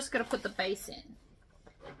 Now we've just got to put the base in.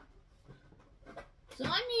 So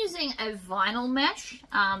I'm using a vinyl mesh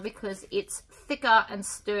because it's thicker and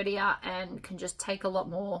sturdier and can just take a lot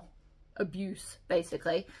more abuse,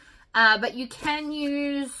 basically. But you can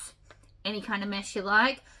use any kind of mesh you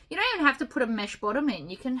like. You don't even have to put a mesh bottom in.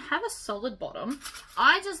 You can have a solid bottom.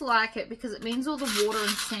 I just like it because it means all the water and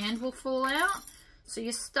sand will fall out. So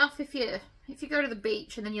your stuff, if you go to the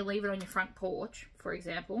beach and then you leave it on your front porch, for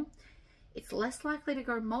example, it's less likely to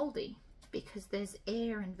go moldy because there's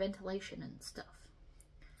air and ventilation and stuff.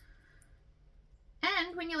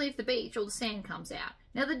 And when you leave the beach, all the sand comes out.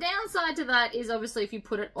 Now the downside to that is obviously if you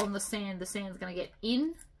put it on the sand's going to get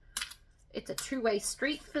in. It's a two-way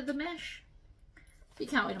street for the mesh. You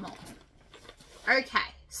can't win them all. Okay,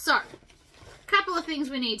 so a couple of things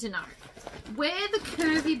we need to know. Where the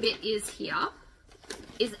curvy bit is here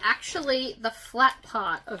is actually the flat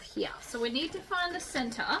part of here. So we need to find the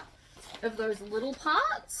center of those little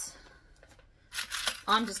parts.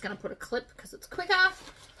 I'm just going to put a clip because it's quicker.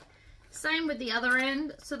 Same with the other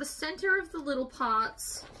end. So the center of the little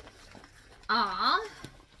parts are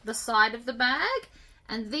the side of the bag,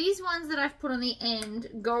 and these ones that I've put on the end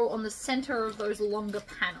go on the center of those longer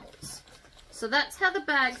panels. So that's how the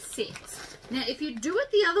bag sits. Now if you do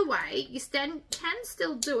it the other way, you can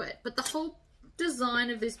still do it, but the whole design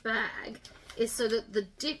of this bag is so that the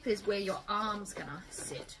dip is where your arm's gonna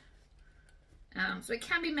sit. So it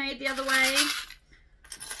can be made the other way.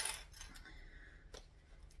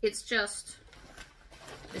 It's just,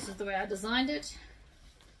 this is the way I designed it.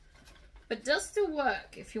 But it does still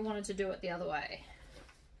work if you wanted to do it the other way.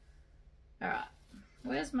 Alright,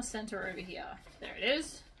 where's my center over here? There it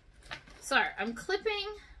is. So, I'm clipping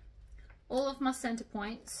all of my center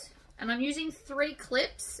points. And I'm using 3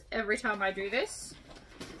 clips every time I do this.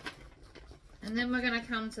 And then we're going to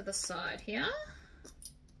come to the side here.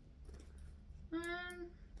 1,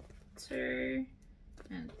 2,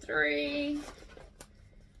 and 3.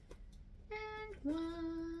 1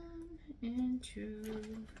 and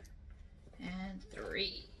 2 and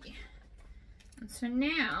 3. And so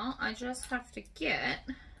now I just have to get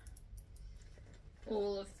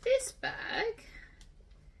all of this bag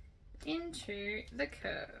into the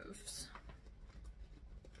curves.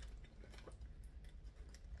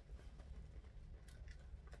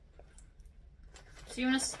 So you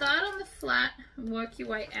want to start on the flat and work your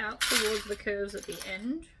way out towards the curves at the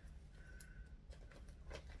end.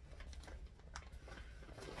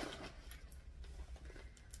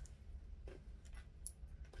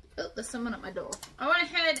 Oh, there's someone at my door. I went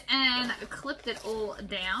ahead and clipped it all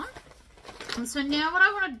down. And so now what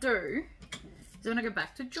I want to do is I'm going to go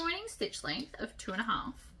back to joining stitch length of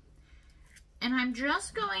 2.5. And I'm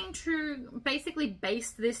just going to basically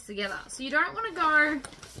baste this together. So you don't want to go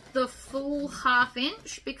the full 1/2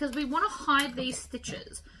 inch because we want to hide these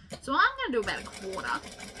stitches. So I'm going to do about 1/4.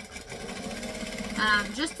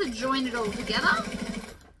 Just to join it all together.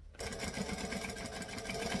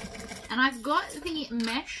 And I've got the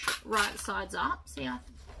mesh right sides up. See,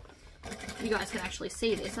 you guys can actually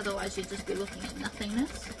see this, otherwise you'd just be looking at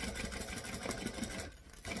nothingness.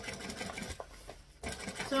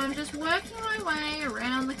 So I'm just working my way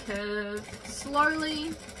around the curve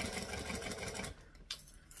slowly.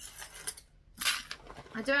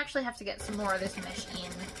 I do actually have to get some more of this mesh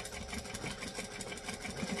in.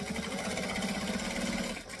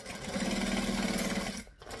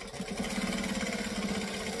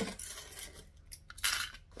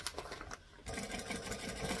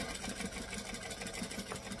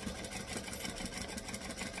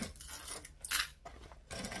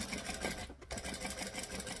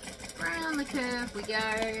 Around the curve we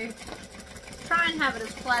go. Try and have it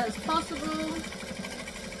as flat as possible.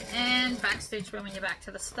 And backstitch when you're back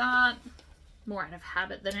to the start. More out of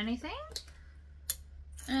habit than anything.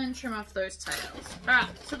 And trim off those tails. Alright,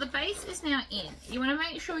 so the base is now in. You want to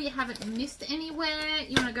make sure you haven't missed anywhere.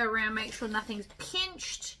 You want to go around, make sure nothing's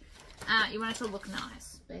pinched. You want it to look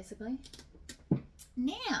nice, basically.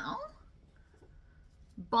 Now,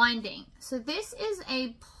 binding. So this is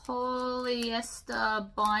a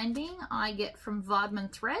polyester binding I get from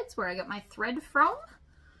Vardman Threads, where I get my thread from.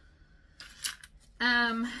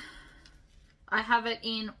 I have it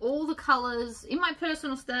in all the colors. In my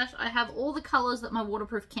personal stash, I have all the colors that my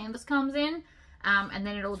waterproof canvas comes in, and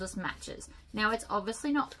then it all just matches. Now, it's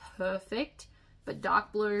obviously not perfect, but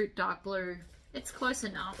dark blue, it's close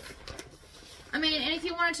enough. I mean, and if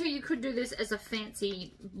you wanted to, you could do this as a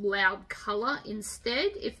fancy loud color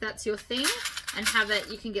instead, if that's your thing, and have it,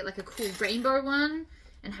 you can get like a cool rainbow one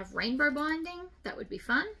and have rainbow binding. That would be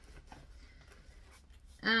fun.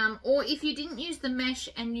 Or if you didn't use the mesh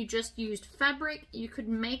and you just used fabric, you could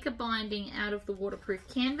make a binding out of the waterproof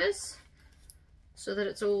canvas so that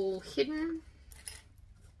it's all hidden.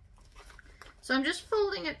 So I'm just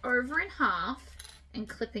folding it over in half and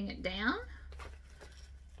clipping it down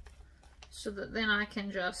so that then I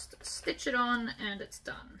can just stitch it on and it's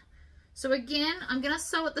done. So again, I'm going to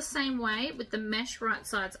sew it the same way with the mesh right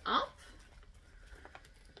sides up.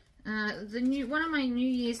 One of my New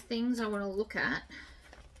Year's things I want to look at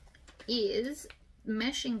is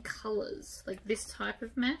mesh in colors, like this type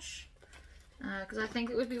of mesh, because I think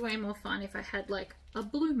it would be way more fun if I had like a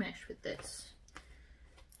blue mesh with this.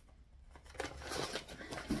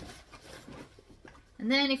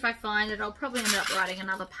 And then if I find it, I'll probably end up writing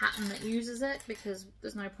another pattern that uses it, because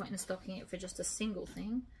there's no point in stocking it for just a single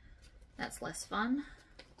thing. That's less fun.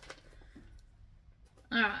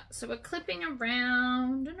 Alright, so we're clipping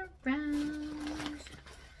around and around.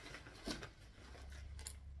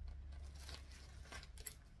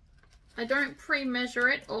 I don't pre-measure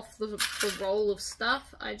it off the roll of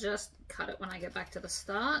stuff. I just cut it when I get back to the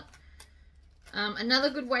start.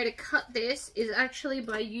 Another good way to cut this is actually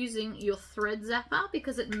by using your thread zapper,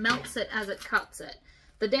 because it melts it as it cuts it.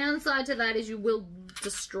 The downside to that is you will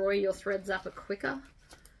destroy your thread zapper quicker,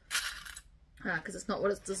 because it's not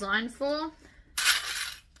what it's designed for.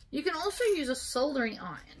 You can also use a soldering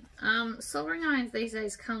iron. Soldering irons these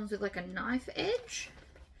days comes with like a knife edge.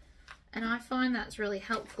 And I find that's really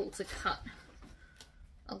helpful to cut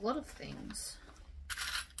a lot of things.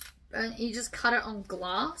 And you just cut it on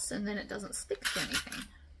glass and then it doesn't stick to anything.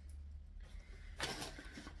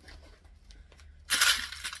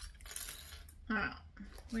 Alright,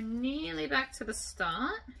 we're nearly back to the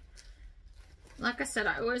start. Like I said,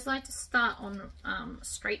 I always like to start on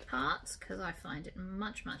straight parts because I find it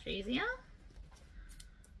much easier.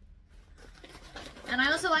 And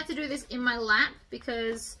I also like to do this in my lap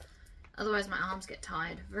because otherwise my arms get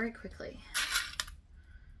tired very quickly.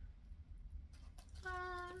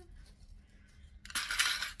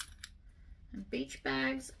 And beach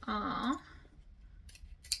bags are,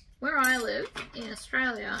 where I live in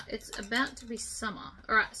Australia, it's about to be summer.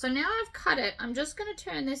 Alright, so now I've cut it, I'm just going to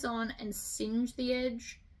turn this on and singe the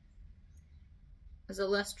edge as a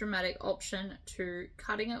less dramatic option to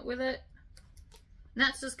cutting it with it. And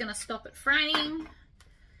that's just going to stop it fraying.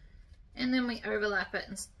 And then we overlap it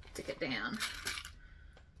and stick it down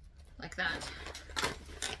like that.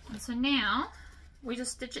 And so now we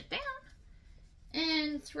just stitch it down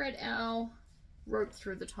and thread our rope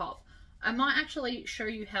through the top. I might actually show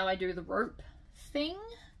you how I do the rope thing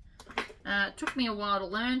It took me a while to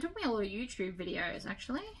learn. It took me a lot of YouTube videos,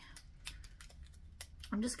 actually.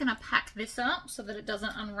 I'm just going to pack this up so that it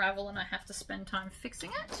doesn't unravel and I have to spend time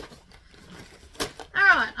fixing it.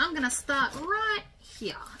 Alright, I'm going to start right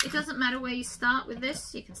here. It doesn't matter where you start with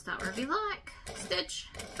this. You can start wherever you like. Stitch,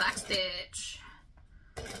 back stitch.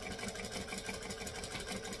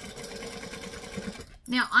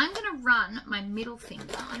 Now I'm going to run my middle finger,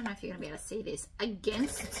 I don't know if you're going to be able to see this,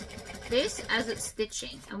 against this as it's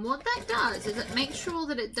stitching. And what that does is it makes sure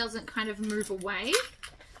that it doesn't kind of move away,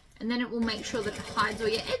 and then it will make sure that it hides all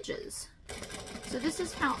your edges. So this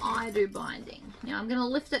is how I do binding. Now I'm going to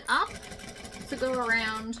lift it up to go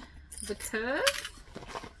around the curve.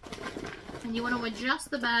 And you want to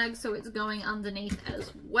adjust the bag so it's going underneath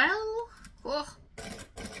as well. Oh,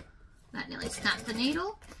 that nearly snapped the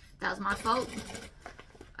needle. That was my fault.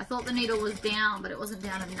 I thought the needle was down, but it wasn't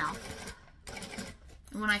down enough.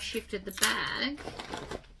 And when I shifted the bag,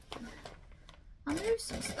 I moved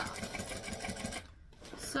some stuff.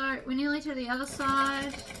 So we're nearly to the other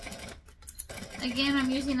side. Again, I'm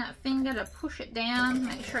using that finger to push it down,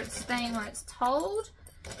 make sure it's staying where it's told.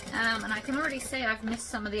 And I can already see I've missed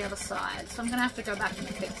some of the other side, so I'm going to have to go back and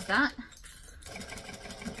fix that.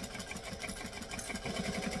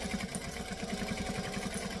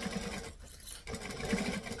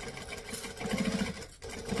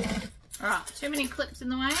 Alright, too many clips in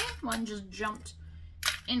the way. One just jumped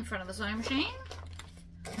in front of the sewing machine.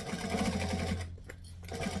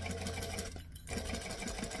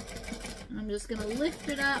 I'm just going to lift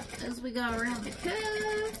it up as we go around the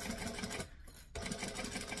curve.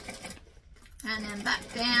 And then back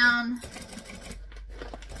down.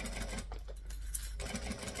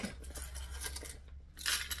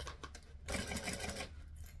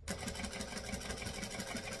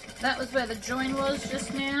 That was where the join was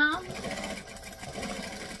just now.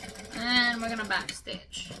 And we're going to back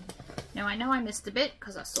stitch. Now I know I missed a bit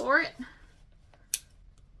because I saw it.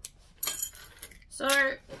 So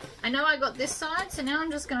I know I got this side, so now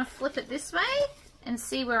I'm just going to flip it this way and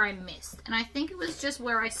see where I missed. And I think it was just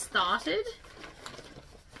where I started.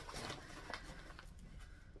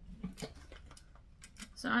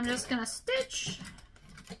 So I'm just going to stitch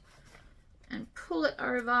and pull it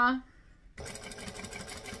over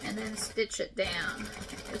and then stitch it down.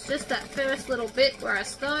 It's just that first little bit where I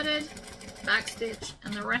started, back stitch,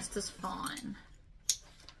 and the rest is fine.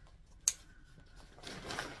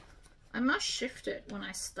 I must shift it when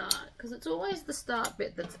I start because it's always the start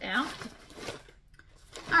bit that's out.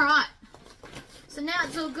 Alright, so now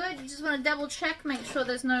it's all good. You just want to double check, make sure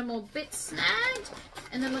there's no more bits snagged,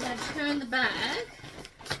 and then we're going to turn the bag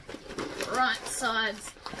right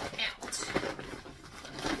sides out.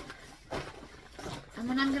 And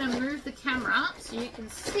then I'm going to move the camera so you can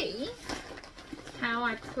see how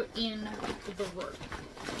I put in the rope.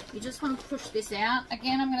 You just want to push this out.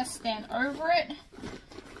 Again, I'm going to stand over it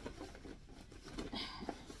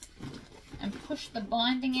and push the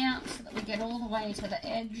binding out so that we get all the way to the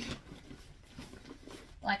edge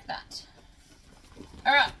like that.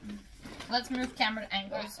 Alright, let's move camera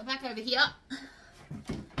angles. So back over here.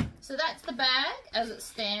 So that's the bag as it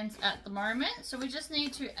stands at the moment. So we just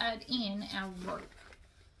need to add in our rope.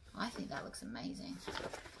 I think that looks amazing.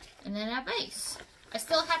 And then our base. I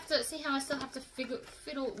still have to, see how I still have to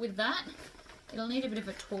fiddle with that? It'll need a bit of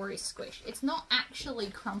a Tory squish. It's not actually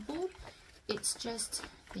crumpled, it's just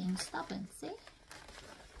being stubborn, see?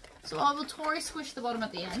 So I will Tory squish the bottom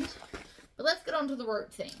at the end. But let's get on to the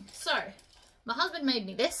rope thing. So, my husband made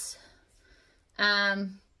me this.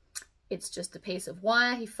 It's just a piece of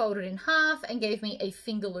wire. He folded in half and gave me a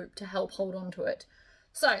finger loop to help hold on to it.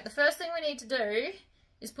 So, the first thing we need to do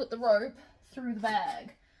is put the rope through the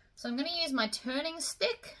bag. So I'm going to use my turning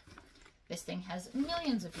stick. This thing has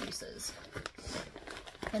millions of uses.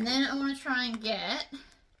 And then I want to try and get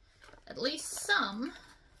at least some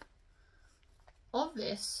of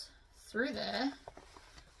this through there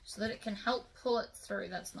so that it can help pull it through.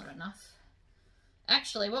 That's not enough.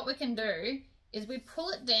 Actually, what we can do is we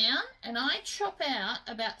pull it down and I chop out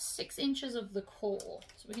about 6 inches of the core.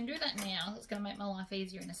 So we can do that now. That's going to make my life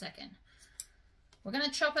easier in a second. We're going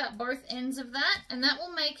to chop out both ends of that, and that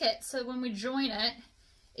will make it so when we join it,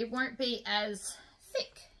 it won't be as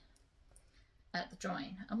thick at the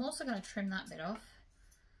join. I'm also going to trim that bit off.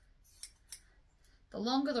 The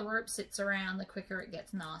longer the rope sits around, the quicker it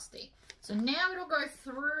gets nasty. So now it'll go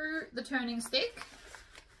through the turning stick,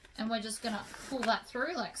 and we're just going to pull that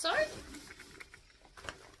through like so.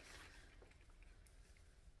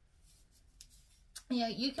 Yeah,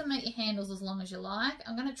 you can make your handles as long as you like.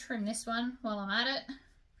 I'm going to trim this one while I'm at it.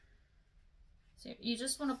 So you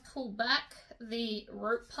just want to pull back the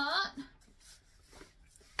rope part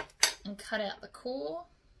and cut out the core.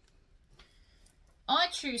 I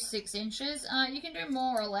choose 6 inches. You can do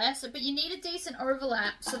more or less, but you need a decent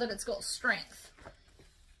overlap so that it's got strength.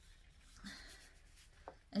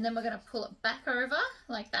 And then we're going to pull it back over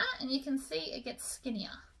like that, and you can see it gets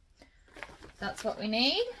skinnier. That's what we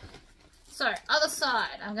need. So, other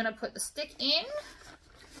side, I'm going to put the stick in,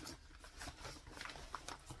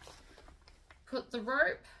 put the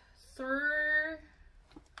rope through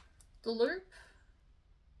the loop.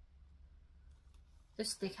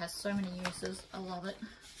 This stick has so many uses, I love it.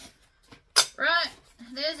 Right,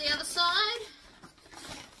 there's the other side.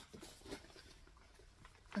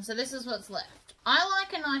 And so this is what's left. I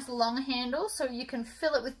like a nice long handle so you can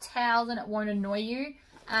fill it with towels and it won't annoy you,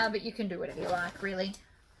 but you can do whatever you like, really.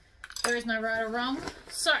 There is no right or wrong.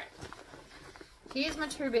 So, here's my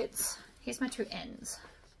 2 bits. Here's my 2 ends.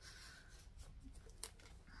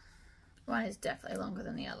 One is definitely longer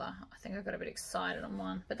than the other. I think I got a bit excited on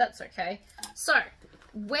one, but that's okay. So,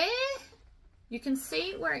 where you can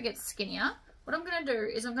see where it gets skinnier, what I'm going to do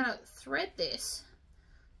is I'm going to thread this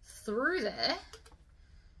through there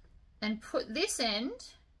and put this end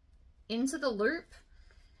into the loop,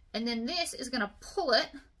 and then this is going to pull it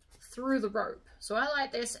through the rope. So I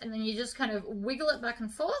like this, and then you just kind of wiggle it back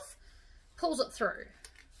and forth, pulls it through.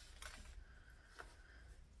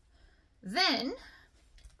 Then,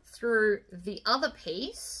 through the other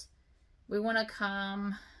piece, we want to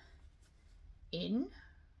come in,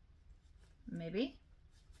 maybe,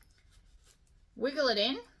 wiggle it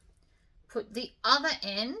in, put the other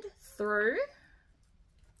end through,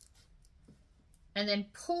 and then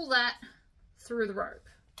pull that through the rope.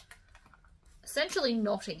 Essentially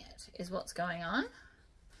knotting it is what's going on.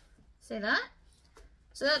 See that?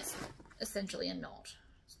 So that's essentially a knot.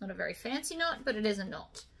 It's not a very fancy knot, but it is a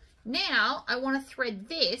knot. Now I want to thread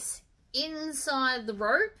this inside the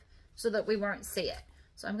rope so that we won't see it.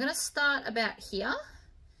 So I'm going to start about here,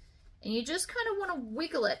 and you just kind of want to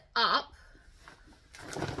wiggle it up.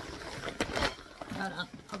 Hold on,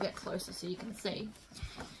 I'll get closer so you can see.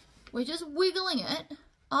 We're just wiggling it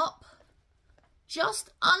up just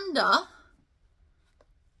under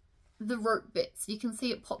the rope bits. You can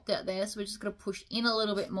see it popped out there, so we're just going to push in a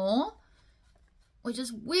little bit more. We're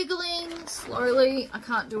just wiggling slowly. I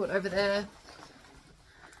can't do it over there.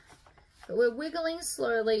 But we're wiggling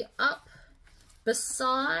slowly up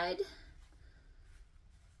beside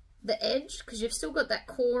the edge, because you've still got that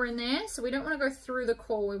core in there, so we don't want to go through the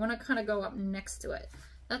core. We want to kind of go up next to it.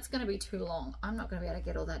 That's going to be too long. I'm not going to be able to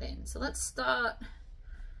get all that in. So let's start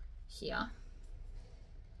here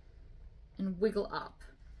and wiggle up.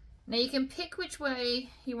 Now you can pick which way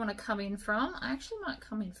you want to come in from. I actually might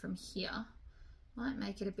come in from here. Might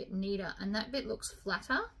make it a bit neater, and that bit looks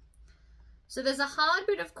flatter. So there's a hard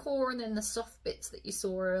bit of core and then the soft bits that you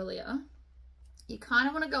saw earlier. You kind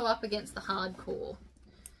of want to go up against the hard core.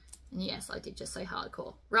 And yes, I did just say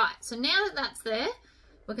hardcore. Right, so now that that's there,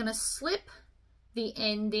 we're going to slip the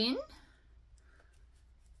end in.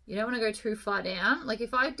 You don't want to go too far down. Like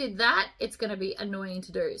if I did that, it's going to be annoying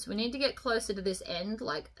to do. So we need to get closer to this end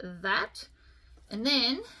like that. And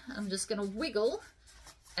then I'm just going to wiggle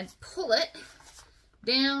and pull it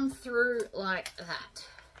down through like that.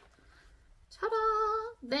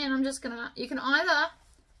 Ta-da! Then I'm just going to, you can either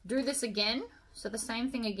do this again, so the same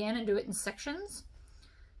thing again and do it in sections,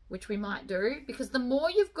 which we might do, because the more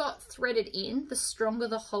you've got threaded in, the stronger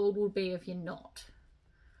the hold will be of your knot.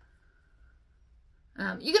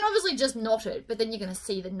 You can obviously just knot it, but then you're going to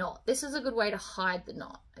see the knot. This is a good way to hide the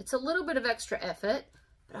knot. It's a little bit of extra effort,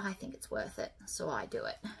 but I think it's worth it, so I do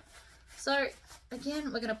it. So again,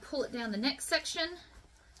 we're going to pull it down the next section.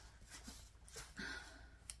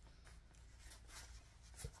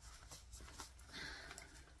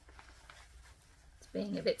 It's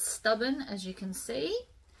being a bit stubborn, as you can see.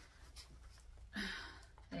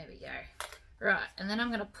 There we go. Right, and then I'm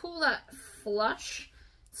going to pull that flush.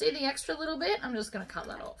 See the extra little bit? I'm just going to cut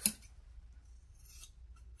that off.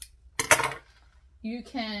 You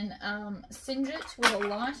can singe it with a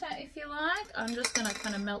lighter if you like. I'm just going to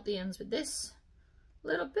kind of melt the ends with this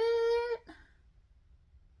little bit.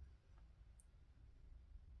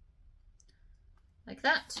 Like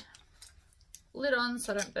that. Lid on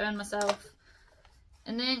so I don't burn myself.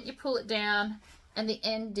 And then you pull it down and the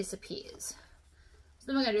end disappears. So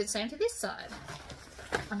then we're going to do the same to this side.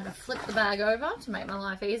 I'm going to flip the bag over to make my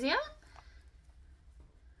life easier.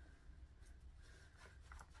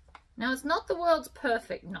 Now it's not the world's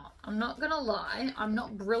perfect knot. I'm not going to lie. I'm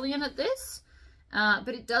not brilliant at this, but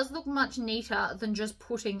it does look much neater than just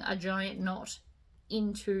putting a giant knot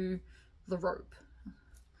into the rope.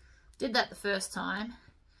 Did that the first time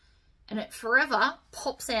and it forever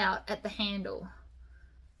pops out at the handle.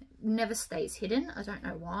 never stays hidden. I don't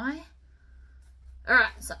know why. All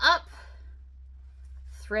right, so up,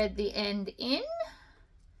 thread the end in.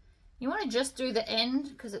 You want to just do the end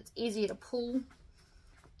because it's easier to pull.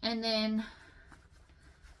 And then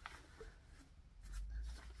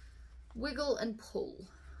wiggle and pull.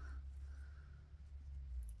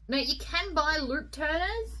 Now you can buy loop turners,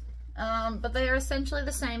 but they are essentially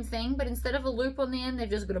the same thing, but instead of a loop on the end, they've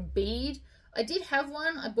just got a bead. I did have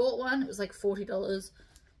one, I bought one, it was like $40.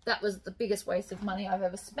 That was the biggest waste of money I've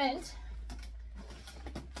ever spent,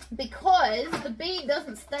 because the bead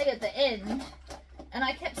doesn't stay at the end, and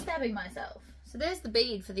I kept stabbing myself. So there's the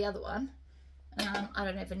bead for the other one. I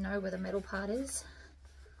don't even know where the metal part is.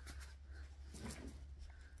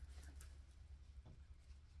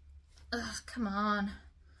 Ugh, come on.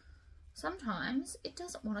 Sometimes it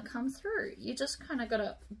doesn't want to come through. You just kind of got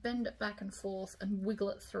to bend it back and forth and wiggle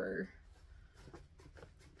it through.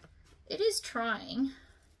 It is trying,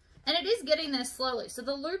 and it is getting there slowly. So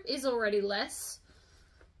the loop is already less.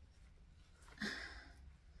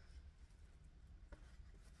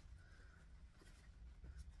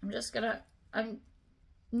 I'm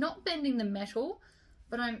not bending the metal,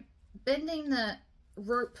 but I'm bending the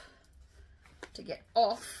rope to get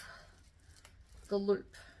off the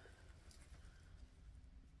loop.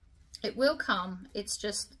 It will come, it's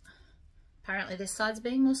just apparently this side's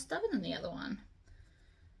being more stubborn than the other one.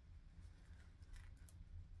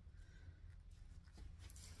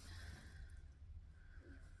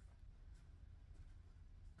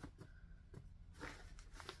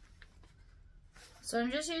 So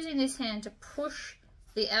I'm just using this hand to push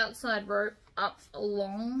the outside rope up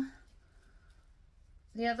along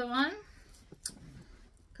the other one,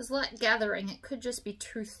 because like gathering, it could just be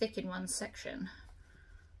too thick in one section.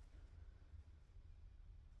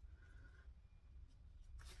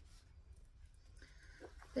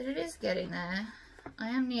 But it is getting there.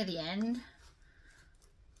 I am near the end.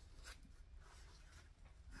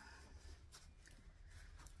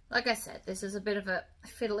 Like I said, this is a bit of a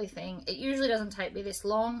fiddly thing. It usually doesn't take me this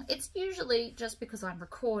long. It's usually just because I'm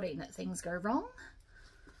recording that things go wrong.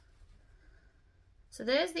 So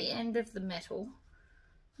there's the end of the metal.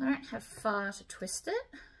 I don't have far to twist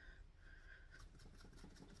it.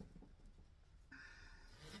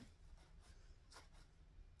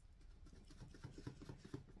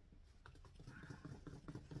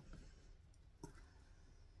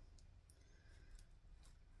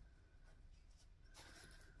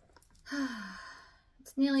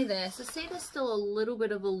 It's nearly there. So see, there's still a little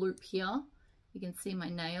bit of a loop here. You can see my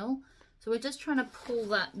nail. So we're just trying to pull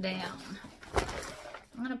that down.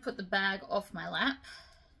 I'm going to put the bag off my lap.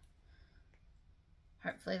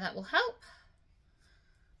 Hopefully that will help.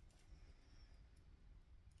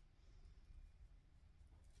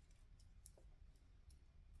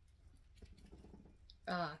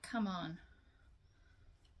 Oh, come on.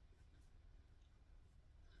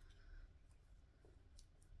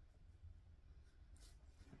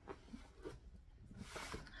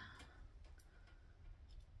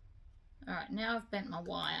 Alright, now I've bent my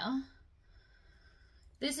wire.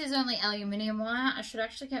 This is only aluminium wire. I should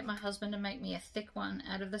actually get my husband to make me a thick one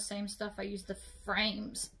out of the same stuff I use the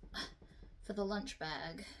frames for the lunch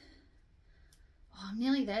bag. Oh, I'm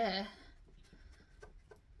nearly there.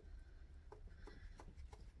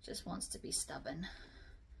 Just wants to be stubborn.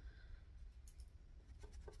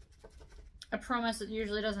 I promise it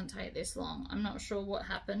usually doesn't take this long. I'm not sure what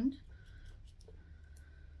happened.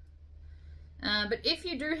 But if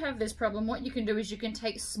you do have this problem, what you can do is you can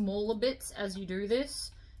take smaller bits as you do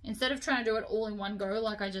this. Instead of trying to do it all in one go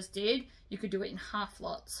like I just did, you could do it in half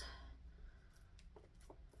lots.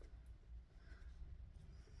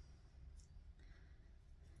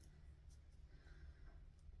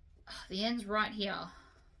 The end's right here.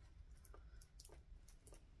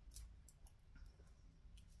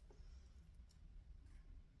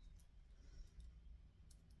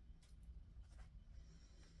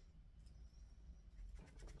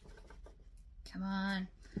 Come on.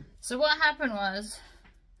 So what happened was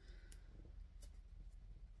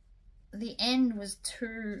the end was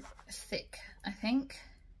too thick, I think.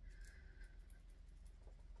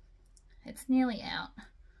 It's nearly out.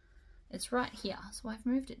 It's right here, so I've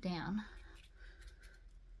moved it down.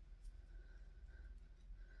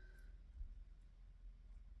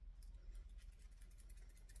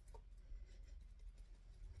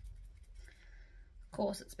 Of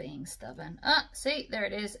course it's being stubborn. Ah, see, there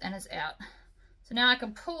it is, and it's out. So now I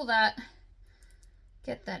can pull that,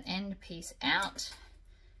 get that end piece out,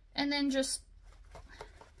 and then just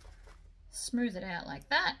smooth it out like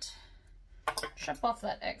that. Chop off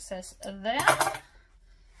that excess there.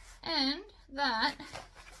 And that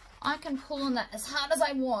I can pull on that as hard as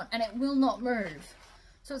I want and it will not move.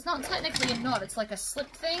 So it's not technically a knot, it's like a slip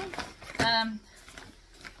thing.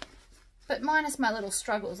 But minus my little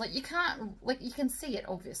struggles, like you can see it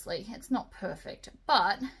obviously, it's not perfect,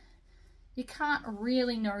 but you can't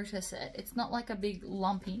really notice it. It's not like a big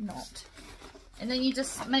lumpy knot. And then you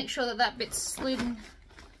just make sure that that bit's slid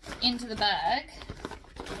into the bag,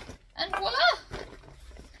 and voila!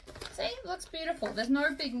 See, it looks beautiful. There's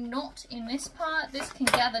no big knot in this part. This can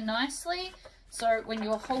gather nicely, so when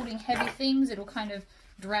you're holding heavy things, it'll kind of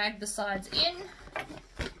drag the sides in, and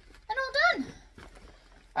all done.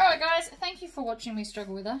 Alright guys, thank you for watching me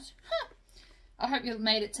struggle with that. I hope you've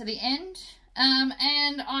made it to the end.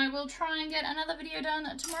 And I will try and get another video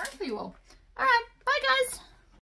done tomorrow for you all. Alright, bye guys!